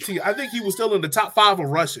 15, I think he was still in the top 5 of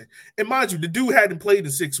rushing. And mind you, the dude hadn't played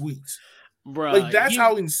in 6 weeks. Bruh, like, that's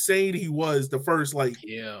how insane he was the first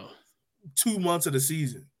 2 months of the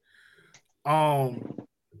season.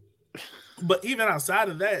 But even outside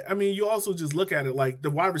of that, you also just look at it like the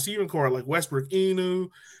wide receiving core, like Westbrook, Inu,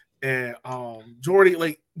 and Jordy,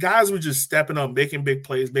 like guys were just stepping up, making big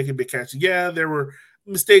plays, making big catches. Yeah, there were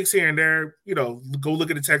mistakes here and there. Go look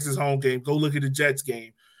at the Texas home game. Go look at the Jets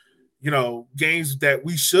game. Games that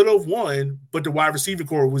we should have won, but the wide receiving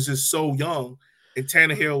core was just so young, and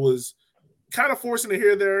Tannehill was kind of forcing it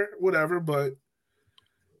here, there, whatever. But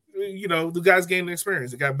the guys gained the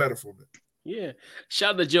experience. It got better for them. Yeah.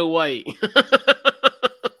 Shout out to Joe White.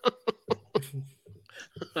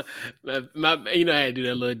 I had to do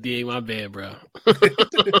that little dig. My bad, bro.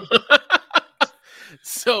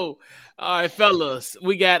 So, all right, fellas,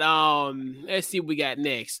 we got let's see what we got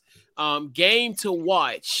next. Game to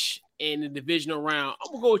watch in the divisional round.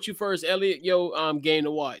 I'm gonna go with you first, Elliot. Game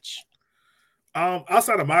to watch.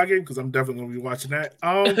 Outside of my game, because I'm definitely gonna be watching that.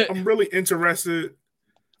 I'm really interested.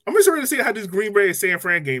 I'm just ready to see how this Green Bay and San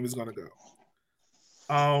Fran game is gonna go.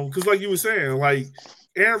 Because like you were saying, like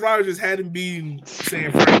Aaron Rodgers hadn't beaten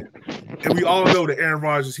San Fran, and we all know that Aaron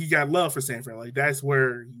Rodgers, he got love for San Fran. Like that's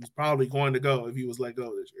where he's probably going to go if he was let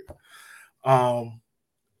go this year.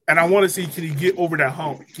 And I want to see, can he get over that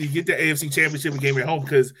hump? Can he get the AFC Championship game at home?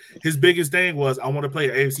 Because his biggest thing was, I want to play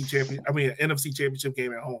an NFC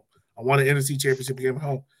game at home. I want an NFC Championship game at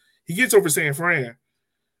home. He gets over San Fran,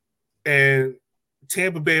 and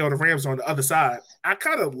Tampa Bay or the Rams are on the other side. I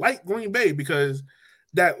kind of like Green Bay because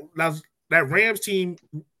that Rams team,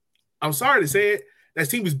 I'm sorry to say it, that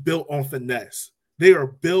team is built on finesse. They are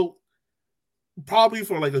built probably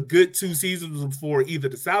for like a good 2 seasons before either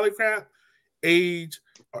the salary cap, age,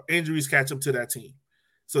 or injuries catch up to that team.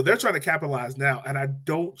 So they're trying to capitalize now, and I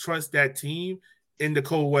don't trust that team in the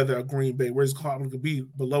cold weather of Green Bay, where it's probably going to be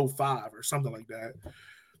below 5 or something like that.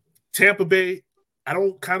 Tampa Bay, I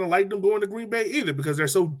don't kind of like them going to Green Bay either because they're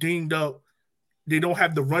so dinged up. They don't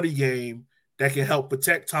have the running game that can help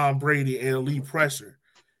protect Tom Brady and alleviate pressure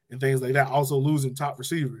and things like that, also losing top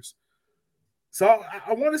receivers. So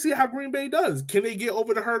I want to see how Green Bay does. Can they get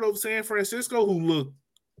over the hurdle of San Francisco, who look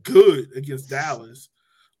good against Dallas?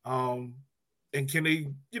 And can they,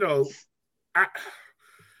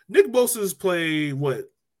 Nick Bosa's play what,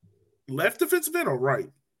 left defensive end or right?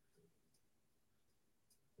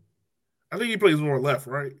 I think he plays more left,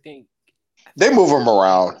 right? They move him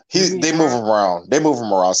around. They move him around. They move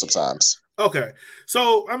him around sometimes. Okay.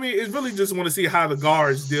 So, I mean, it's really just want to see how the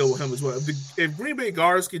guards deal with him as well. If Green Bay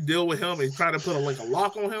guards can deal with him and try to put a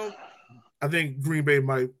lock on him, I think Green Bay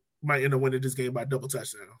might end up winning this game by double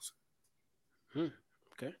touchdowns.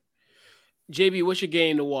 Okay. JB, what's your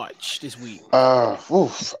game to watch this week? I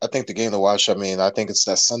think the game to watch, I think it's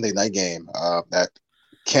that Sunday night game, that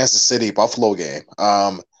Kansas City Buffalo game.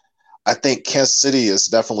 I think Kansas City is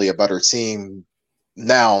definitely a better team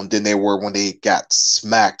now than they were when they got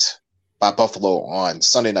smacked by Buffalo on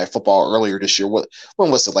Sunday Night Football earlier this year. When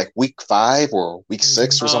was it, like week 5 or week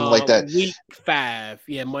 6 or something like that? Week 5,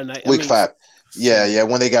 yeah, Monday. Week 5, yeah.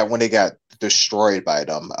 When they got destroyed by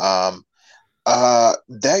them.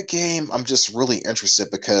 That game, I'm just really interested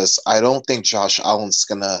because I don't think Josh Allen's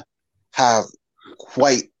gonna have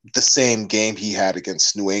quite the same game he had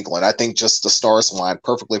against New England. I think just the stars aligned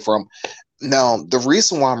perfectly for him. Now, the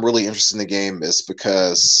reason why I'm really interested in the game is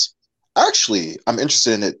because actually I'm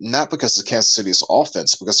interested in it not because of Kansas City's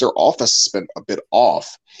offense, because their offense has been a bit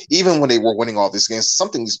off. Even when they were winning all these games,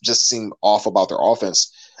 something just seemed off about their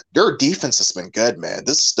offense. Their defense has been good, man.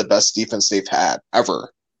 This is the best defense they've had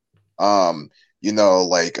ever.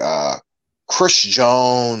 Chris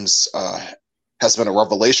Jones has been a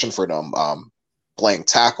revelation for them, playing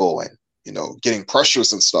tackle and getting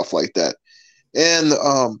pressures and stuff like that. And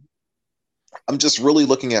I'm just really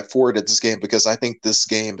looking forward to this game because I think this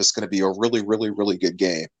game is going to be a really, really, really good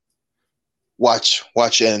game. Watch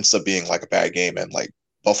it ends up being like a bad game and like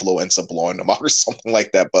Buffalo ends up blowing them out or something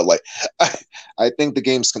like that. But like I think the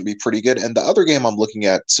game's going to be pretty good. And the other game I'm looking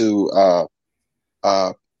at too,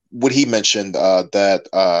 what he mentioned,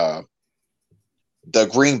 that the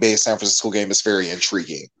Green Bay San Francisco game is very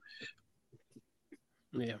intriguing.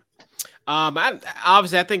 Yeah. I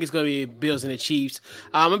think it's going to be Bills and the Chiefs.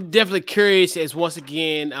 I'm definitely curious as once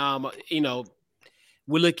again,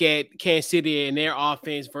 we look at Kansas City and their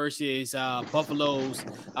offense versus Buffalo's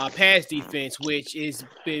pass defense, which has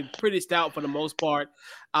been pretty stout for the most part.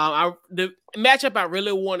 The matchup I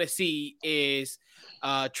really want to see is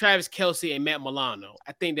Travis Kelce and Matt Milano.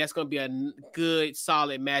 I think that's going to be a good,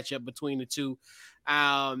 solid matchup between the two.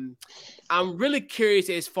 I'm really curious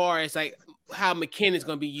as far as like how McKinnon's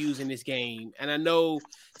going to be used in this game. And I know,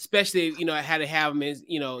 especially, how to have him is,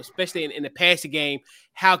 especially in the passing game,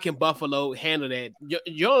 how can Buffalo handle that?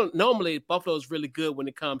 Normally, Buffalo is really good when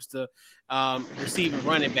it comes to receiving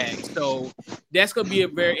running backs. So that's going to be a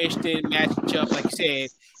very interesting matchup, like you said.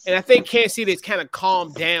 And I think Kansas City has kind of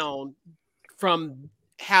calmed down from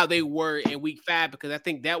how they were in week 5, because I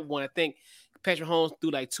think Patrick Mahomes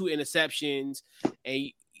threw like 2 interceptions,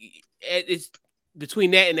 and it's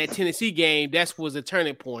between that and that Tennessee game, that was a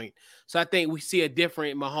turning point. So I think we see a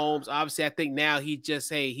different Mahomes. Obviously, I think now he just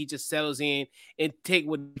settles in and take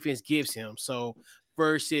what defense gives him. So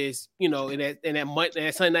versus, in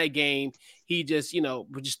that Sunday night game, he just, was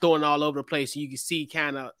just throwing all over the place. So you can see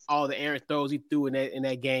kind of all the errant throws he threw in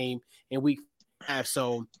that game in week 5.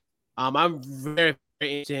 So I'm very,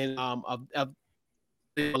 very interested of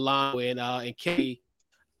Milano and Kelly,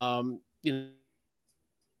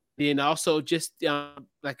 Then also just like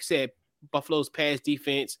I said, Buffalo's pass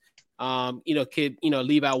defense, could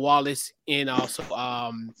leave out Wallace, and also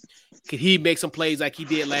could he make some plays like he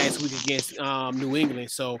did last week against New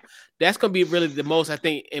England. So that's gonna be really the most, I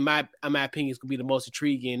think, in my opinion, is gonna be the most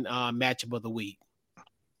intriguing matchup of the week.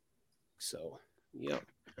 So yeah.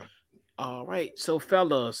 All right, so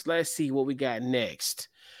fellas, let's see what we got next.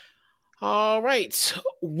 All right.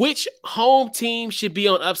 Which home team should be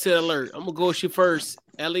on upset alert? I'm gonna go with you first,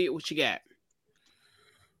 Elliot. What you got?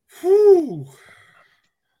 Whew.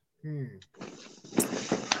 I'm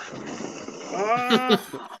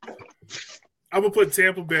gonna put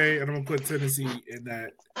Tampa Bay and I'm gonna put Tennessee in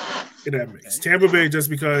that mix. Okay. Tampa Bay just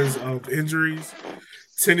because of injuries.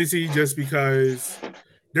 Tennessee just because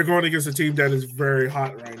they're going against a team that is very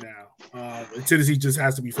hot right now. Tennessee just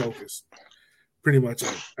has to be focused. Pretty much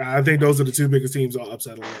it. I think those are the two biggest teams on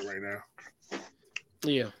upset alert right now.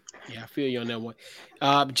 Yeah, I feel you on that one.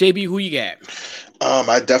 JB, who you got?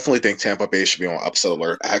 I definitely think Tampa Bay should be on upset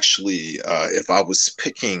alert. Actually, if I was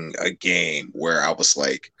picking a game where I was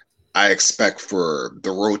like, I expect for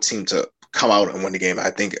the road team to come out and win the game, I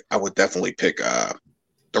think I would definitely pick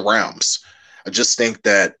the Rams. I just think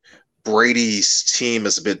that Brady's team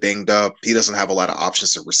is a bit banged up. He doesn't have a lot of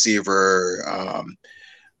options at receiver.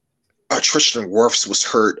 Tristan Wirfs was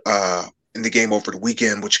hurt in the game over the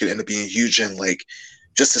weekend, which could end up being huge. And like,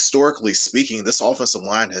 just historically speaking, this offensive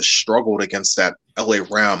line has struggled against that LA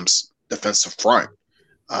Rams defensive front.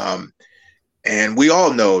 And we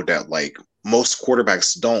all know that like most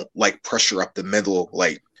quarterbacks don't like pressure up the middle.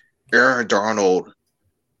 Like Aaron Donald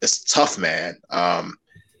is tough, man.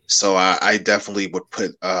 So I definitely would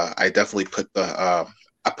put the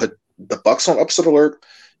Bucks on upset alert,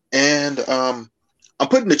 and I'm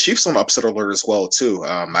putting the Chiefs on upset alert as well too.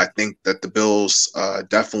 I think that the Bills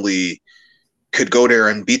definitely could go there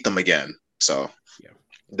and beat them again. So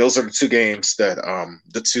those are the two games that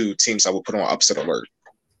the two teams I would put on upset alert.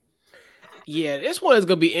 Yeah, this one is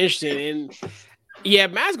going to be interesting,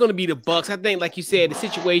 and mine's going to be the Bucks. I think, like you said, the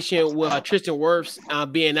situation with Tristan Wirfs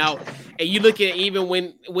being out, and you look at even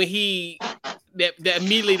when he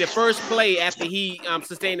immediately the first play after he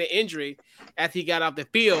sustained an injury after he got off the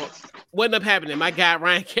field, what ended up happening? My guy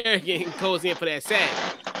Ryan Kerrigan goes in for that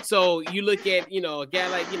sack. So you look at a guy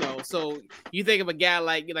like so you think of a guy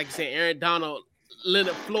like you said, Aaron Donald,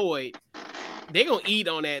 Leonard Floyd, they're gonna eat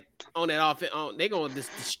on that offense. They're gonna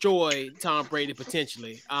destroy Tom Brady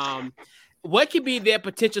potentially. What could be their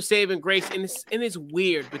potential saving grace? And it's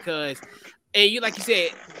weird because, and like you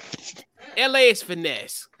said, LA is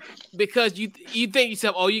finesse because you think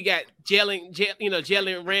yourself, oh, you got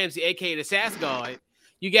Jalen Ramsey, aka the SAS guard.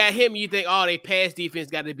 You got him. You think, oh, they pass defense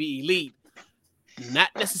got to be elite. Not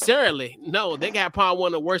necessarily. No, they got probably one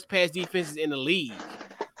of the worst pass defenses in the league.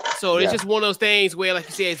 So it's just one of those things where, like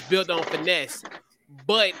you said, it's built on finesse.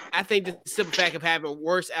 But I think the simple fact of having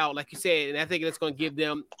worse out, like you said, and I think that's going to give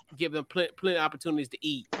them plenty of opportunities to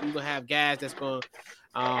eat. You're going to have guys that's going to,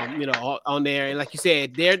 on there. And like you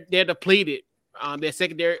said, they're depleted. They're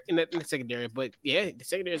secondary in the secondary, but the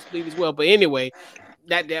secondary is depleted as well. But anyway,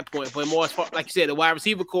 at that point, but more as far, like you said, the wide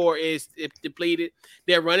receiver core is depleted.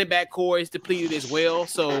 Their running back core is depleted as well.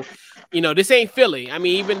 So, this ain't Philly. I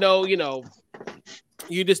mean, even though you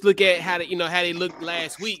just look at how they looked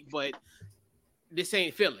last week, but this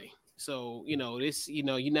ain't Philly. So, this,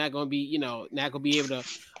 you're not going to be, not going to be able to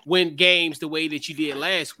win games the way that you did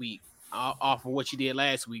last week off of what you did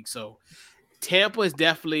last week. So Tampa is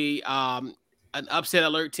definitely an upset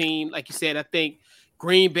alert team. Like you said, I think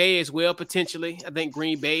Green Bay as well, potentially. I think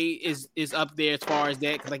Green Bay is up there as far as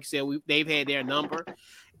that. Cause like you said, they've had their number.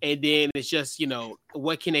 And then it's just,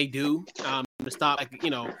 what can they do to stop,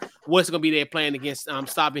 what's going to be their plan against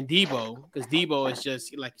stopping Debo? Because Debo is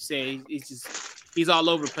just, like you say, he's all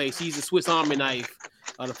over the place. He's a Swiss Army knife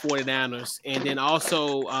of the 49ers. And then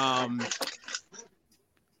also,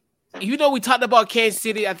 we talked about Kansas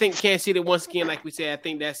City. I think Kansas City, once again, like we said, I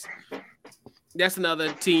think that's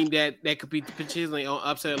another team that could be potentially on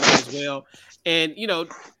upset alert as well. And,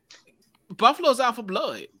 Buffalo's out for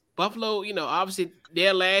blood. Buffalo, obviously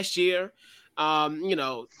their last year,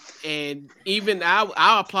 and even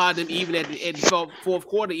I applaud them even at the fourth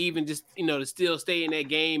quarter, even just, to still stay in that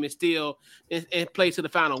game and still and play to the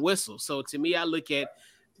final whistle. So to me, I look at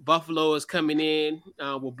Buffalo as coming in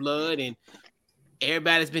with blood, and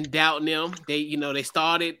everybody's been doubting them. They, they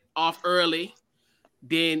started off early,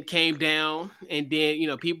 then came down, and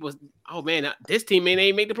then, people was, oh man, this team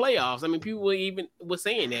ain't make the playoffs. I mean, people even was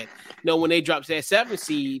saying that, when they dropped that 7th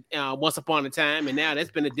seed once upon a time, and now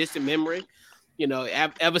that's been a distant memory,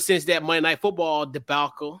 ever since that Monday Night Football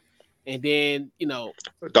debacle. And then, the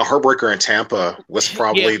heartbreaker in Tampa was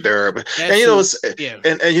probably there. And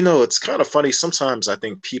it's kind of funny. Sometimes I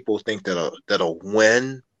think people think that a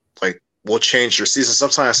win, like, will change your season.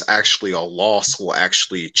 Sometimes actually a loss will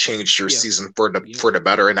actually change your season for the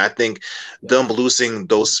better. And I think them losing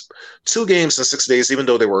those 2 games in 6 days, even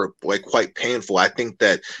though they were like quite painful, I think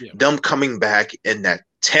that them coming back in that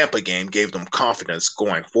Tampa game gave them confidence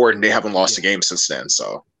going forward, and they haven't lost a game since then.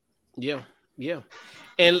 So Yeah.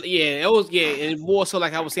 And yeah, it was and more so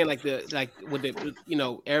like I was saying, like with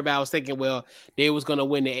the everybody was thinking, well, they was gonna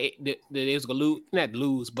win they was gonna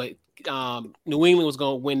lose, but New England was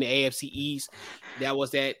gonna win the AFC East. That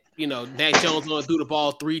was that Mac Jones gonna do the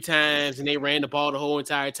ball 3 times, and they ran the ball the whole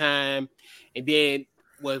entire time, and then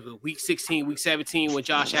was week 16, week 17 when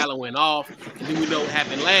Josh Allen went off, and then we know what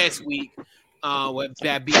happened last week. With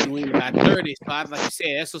that beat New England by 30. So like you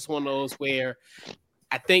said, that's just one of those where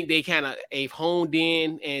I think they kind of honed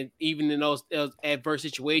in, and even in those adverse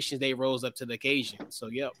situations, they rose up to the occasion. So,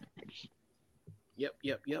 yep.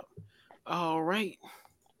 All right.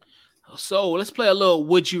 So let's play a little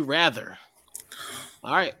Would You Rather.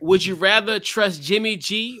 All right. Would you rather trust Jimmy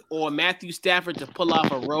G or Matthew Stafford to pull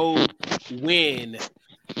off a road win?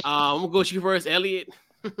 I'm gonna go with you first, Elliot.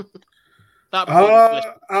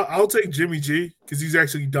 I'll take Jimmy G because he's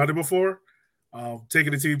actually done it before.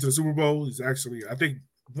 Taking the team to the Super Bowl. He's actually, I think,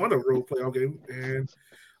 won a road playoff game and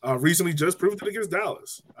recently just proved it against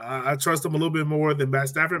Dallas. I trust him a little bit more than Matt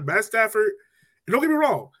Stafford. Matt Stafford, and don't get me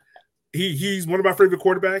wrong, he's one of my favorite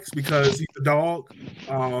quarterbacks because he's a dog.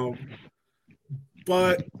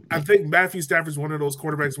 But I think Matthew Stafford's one of those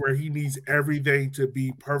quarterbacks where he needs everything to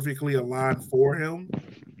be perfectly aligned for him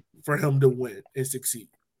to win and succeed.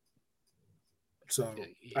 So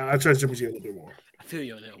I trust Jimmy G a little bit more. I feel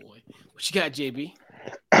you on that one. What you got, JB?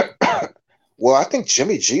 Well, I think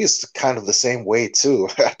Jimmy G is kind of the same way too.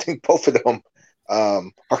 I think both of them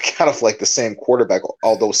are kind of like the same quarterback,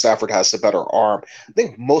 although Stafford has the better arm. I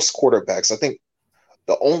think most quarterbacks,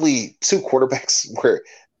 the only 2 quarterbacks where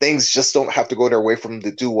things just don't have to go their way for them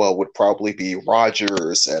to do well would probably be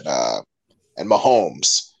Rodgers and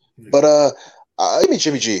Mahomes. But I mean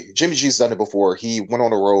Jimmy G. Jimmy G's done it before. He went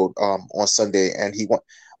on the road on Sunday and he won.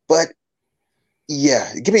 But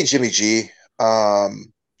yeah, give me Jimmy G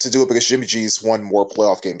to do it because Jimmy G's won more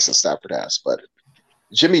playoff games than Stafford has. But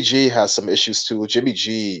Jimmy G has some issues too. Jimmy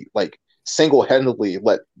G single-handedly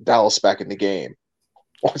let Dallas back in the game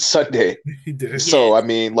on Sunday. He did. So I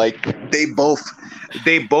mean, they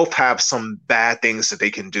both have some bad things that they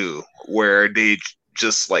can do where they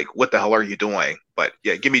just what the hell are you doing? But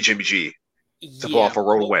yeah, give me Jimmy G to pull off a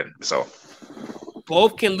road win. So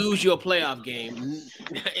both can lose you a playoff game.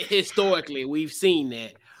 Historically, we've seen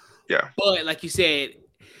that. Yeah. But like you said,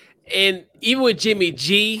 and even with Jimmy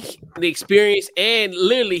G, the experience, and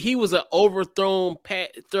literally he was an overthrown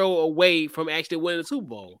throw away from actually winning the Super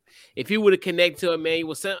Bowl. If he would have connected to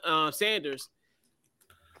Emmanuel Sanders,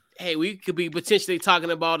 hey, we could be potentially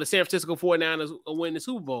talking about the San Francisco 49ers winning the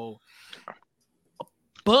Super Bowl.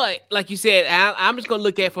 But like you said, I'm just going to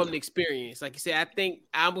look at it from the experience. Like you said, I think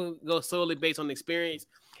I'm going to go solely based on the experience.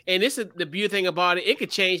 And this is the beautiful thing about it. It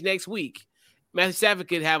could change next week. Matthew Stafford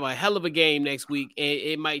could have a hell of a game next week, and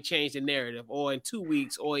it might change the narrative, or in 2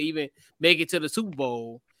 weeks, or even make it to the Super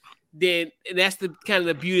Bowl. Then that's the kind of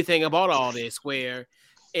the beauty thing about all this, and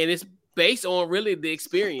it's based on really the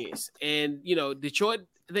experience. And Detroit,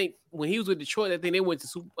 I think when he was with Detroit, I think they went to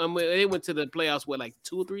the playoffs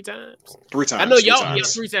 2 or 3 times. 3 times. I know y'all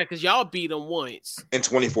 3 times because y'all beat them once in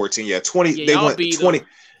 2014. Yeah, 20. They went 20. Them.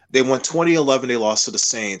 They won 2011. They lost to the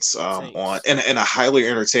Saints in a highly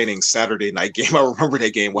entertaining Saturday night game. I remember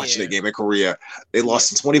that game, watching that game in Korea. They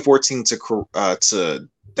lost in 2014 to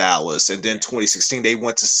Dallas, and then 2016 they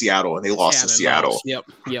went to Seattle and they lost to Seattle.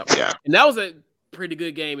 Yep. Yeah, and that was a pretty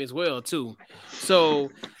good game as well too.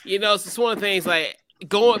 So it's just one of the things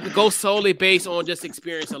go solely based on just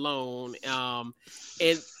experience alone. And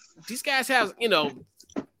these guys have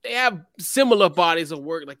they have similar bodies of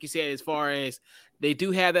work, like you said, as far as. They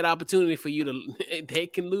do have that opportunity for you they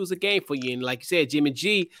can lose a game for you. And like you said, Jimmy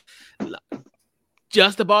G,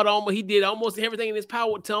 just about he did almost everything in his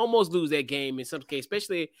power to almost lose that game in some case,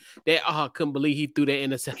 especially that, I couldn't believe he threw that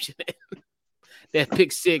interception. That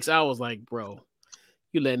pick 6, I was like, bro,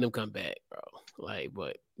 you letting them come back, bro.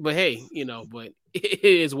 But hey, but it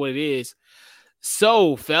is what it is.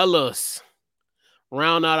 So, fellas,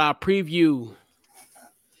 round out our preview.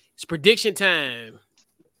 It's prediction time.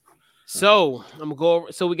 So I'm gonna go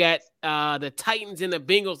over. So we got the Titans and the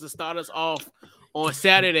Bengals to start us off on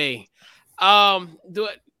Saturday. Do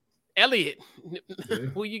it, Elliot.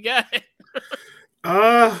 Who you got?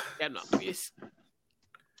 I'm gonna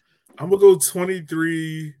go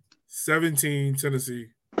 23-17 Tennessee.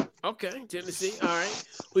 Okay, Tennessee. All right.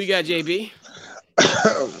 Who you got, JB?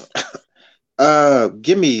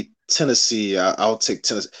 Give me Tennessee. I'll take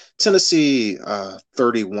Tennessee. Tennessee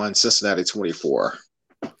 31, Cincinnati 24.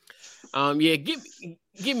 Yeah,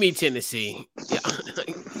 give me Tennessee. Yeah.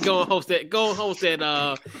 Go and host that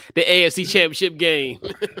the AFC Championship game.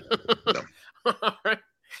 All right.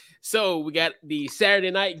 So we got the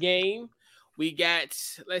Saturday night game. We got,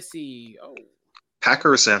 let's see. Oh,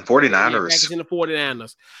 Packers and 49ers. Yeah, Packers and the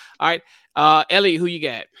 49ers. All right. Elliot, who you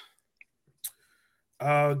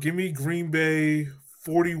got? Give me Green Bay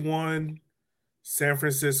 41, San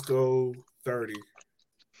Francisco 30.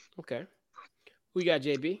 Okay. Who you got,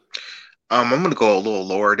 JB? I'm gonna go a little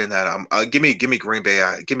lower than that. Give me Green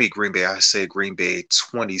Bay. Give me Green Bay. I say Green Bay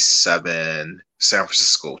 27, San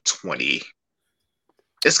Francisco 20.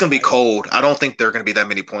 It's gonna be cold. I don't think there are gonna be that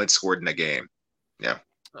many points scored in the game. Yeah.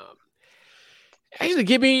 Actually,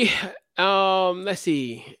 give me. Let's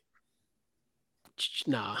see.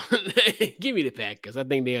 Nah, give me the Packers. I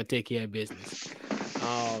think they'll take care of business.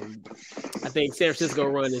 I think San Francisco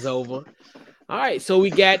run is over. All right, so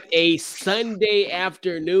we got a Sunday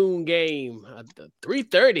afternoon game,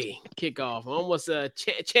 3:30 kickoff, almost a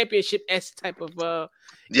championship S type of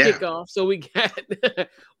kickoff. So we got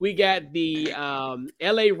the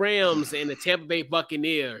LA Rams and the Tampa Bay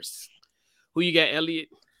Buccaneers. Who you got, Elliot?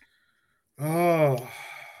 Oh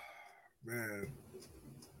man,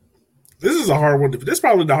 this is a hard one. This is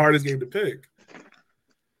probably the hardest game to pick.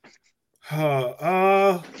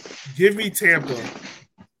 Give me Tampa.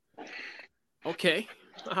 Okay.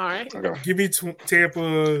 All right. Give me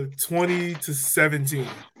Tampa 20-17.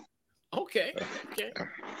 Okay.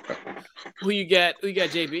 Who you got? Who you got,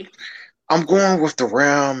 JB? I'm going with the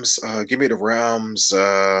Rams. Give me the Rams.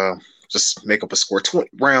 Just make up a score.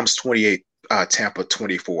 Rams 28, Tampa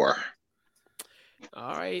 24.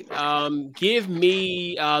 All right. Give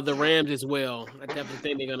me the Rams as well. I definitely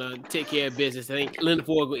think they're gonna take care of business. I think Leonard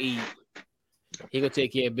Ford will eat. He gonna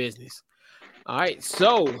take care of business. All right.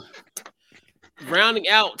 So rounding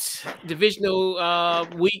out divisional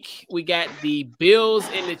week, we got the Bills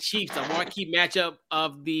and the Chiefs, a marquee matchup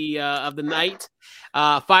of the night.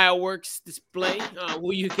 Fireworks display.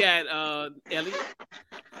 Who you got, Elliot?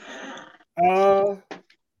 I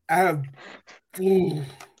have.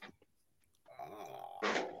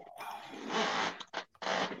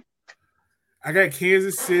 I got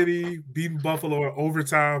Kansas City beating Buffalo in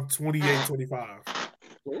overtime 28-25.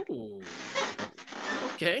 Ooh.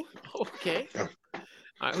 Okay. All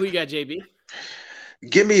right, who you got, JB?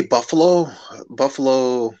 Give me Buffalo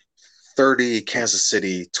 30, Kansas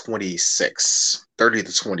City 26.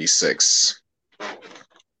 30-26.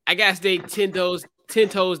 I gotta stay 10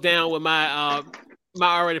 toes down with my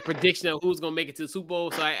already prediction of who's gonna make it to the Super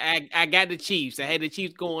Bowl. So I got the Chiefs. I had the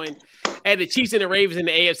Chiefs going. I had the Chiefs and the Ravens in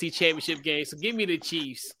the AFC Championship game. So give me the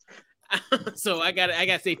Chiefs. So I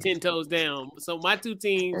gotta stay 10 toes down. So my two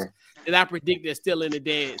teams that I predict are still in the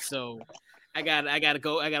dance. So I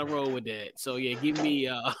gotta roll with that. So yeah, give me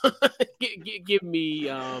give me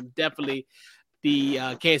definitely the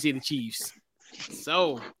Kansas City Chiefs.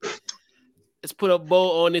 So let's put a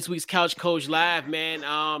bow on this week's Couch Coach Live, man.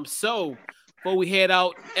 So before we head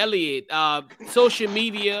out, Elliot, social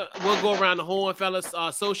media, we'll go around the horn, fellas.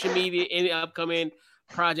 Social media, any upcoming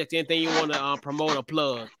project, anything you want to promote or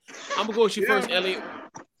plug. I'm gonna go with you first, Elliot.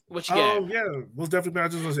 What you got? Yeah, most definitely. I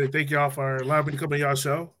just want to say thank y'all for allowing me to come on y'all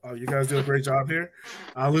show. You guys do a great job here.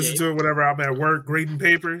 I listen to it whenever I'm at work grading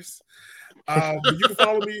papers. But you can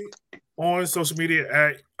follow me on social media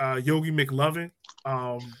at Yogi McLovin.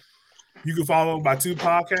 You can follow my two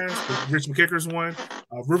podcasts, the Rich McKickers one,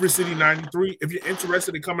 River City 93. If you're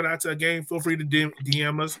interested in coming out to a game, feel free to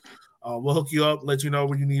DM us. We'll hook you up, let you know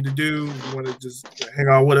what you need to do. If you want to just hang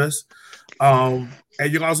out with us.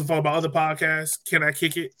 And you can also follow my other podcast, Can I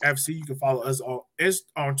Kick It FC. You can follow us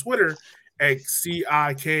on Twitter at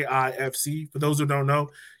CIKIFC. For those who don't know,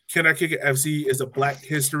 Can I Kick It FC is a Black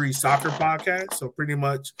History soccer podcast. So pretty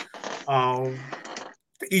much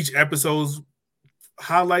each episode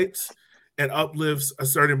highlights and uplifts a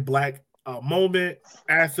certain Black moment,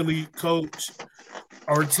 athlete, coach,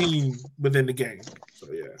 or team within the game.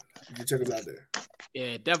 So yeah, you can check us out there.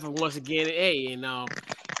 Yeah, definitely. Once again, hey, and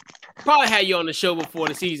probably had you on the show before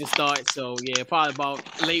the season starts. So yeah, probably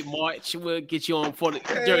about late March we'll get you on for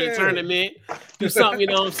during the tournament. Do something, you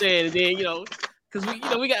know what I'm saying, and then because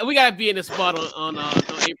we gotta be in the spot on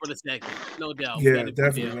April the 2nd, no doubt. Yeah,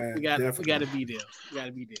 definitely, man. We gotta be there. We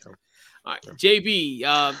gotta be there. All right,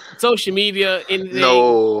 JB, social media, anything?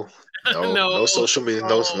 No social media.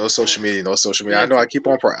 No social media. No social media. I know I keep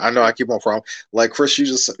on. Like Chris,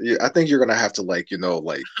 I think you're gonna have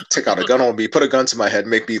to take out a gun on me, put a gun to my head,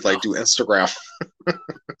 make me do Instagram.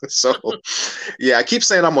 So yeah, I keep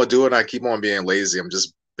saying I'm gonna do it. And I keep on being lazy. I'm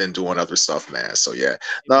just been doing other stuff, man. So yeah,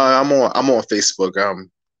 no, I'm on Facebook.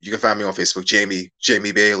 You can find me on Facebook,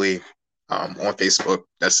 Jamie Bailey, on Facebook.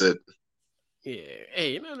 That's it. Yeah.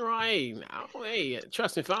 Hey, nothing wrong. Hey,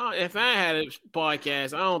 trust me. If I had a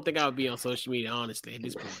podcast, I don't think I would be on social media. Honestly, at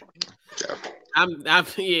this point, yeah.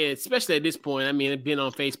 Especially at this point. I mean, I've been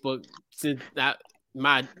on Facebook since I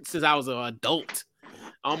was an adult.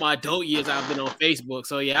 All my adult years, I've been on Facebook.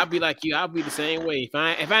 So yeah, I'll be like you. I'll be the same way. If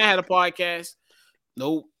I had a podcast,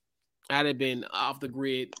 nope, I'd have been off the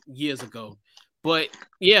grid years ago. But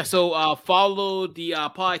yeah, so follow the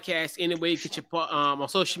podcast anyway. Get your on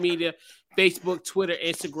social media, Facebook, Twitter,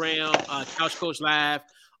 Instagram, Couch Coach Live.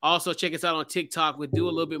 Also check us out on TikTok. We do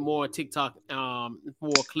a little bit more on TikTok for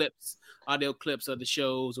clips, audio clips of the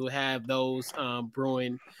shows. We'll have those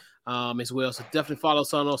brewing as well. So definitely follow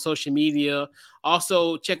us on social media.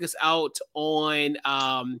 Also check us out on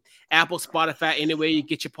Apple, Spotify, anywhere you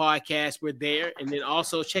get your podcast. We're there. And then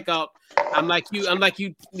also check out. I'm like you,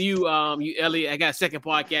 Elliot. I got a second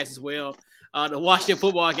podcast as well. The Washington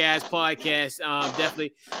Football Guys podcast.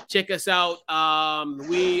 Definitely check us out.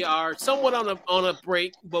 We are somewhat on a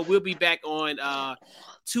break, but we'll be back on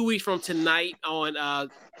 2 weeks from tonight on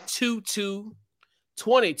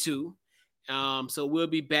 2/2/22. So we'll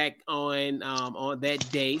be back on that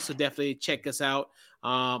day. So definitely check us out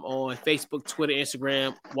on Facebook, Twitter,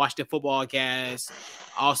 Instagram. Watch the Football Guys.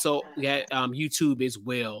 Also, we got YouTube as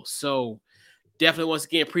well. So definitely, once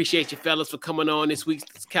again, appreciate you fellas for coming on this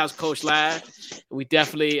week's Couch Coach Live. We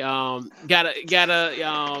definitely gotta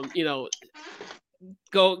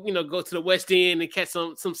go to the West End and catch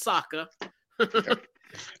some soccer.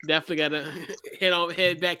 Definitely gotta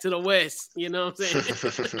head back to the West. You know what I'm saying?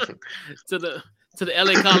 to the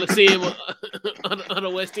LA Coliseum of the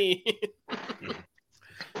West End.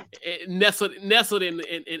 nestled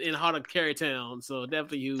in heart of Carytown. So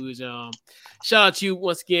definitely huge. Shout out to you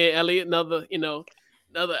once again, Elliot. Another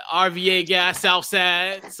RVA guy,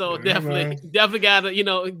 Southside. So definitely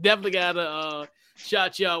gotta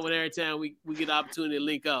shout you out when every time we get the opportunity to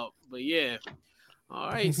link up. But yeah. All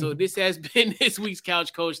right, so this has been this week's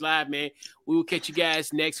Couch Coach Live, man. We will catch you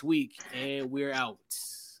guys next week, and we're out.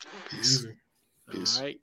 Peace. All right.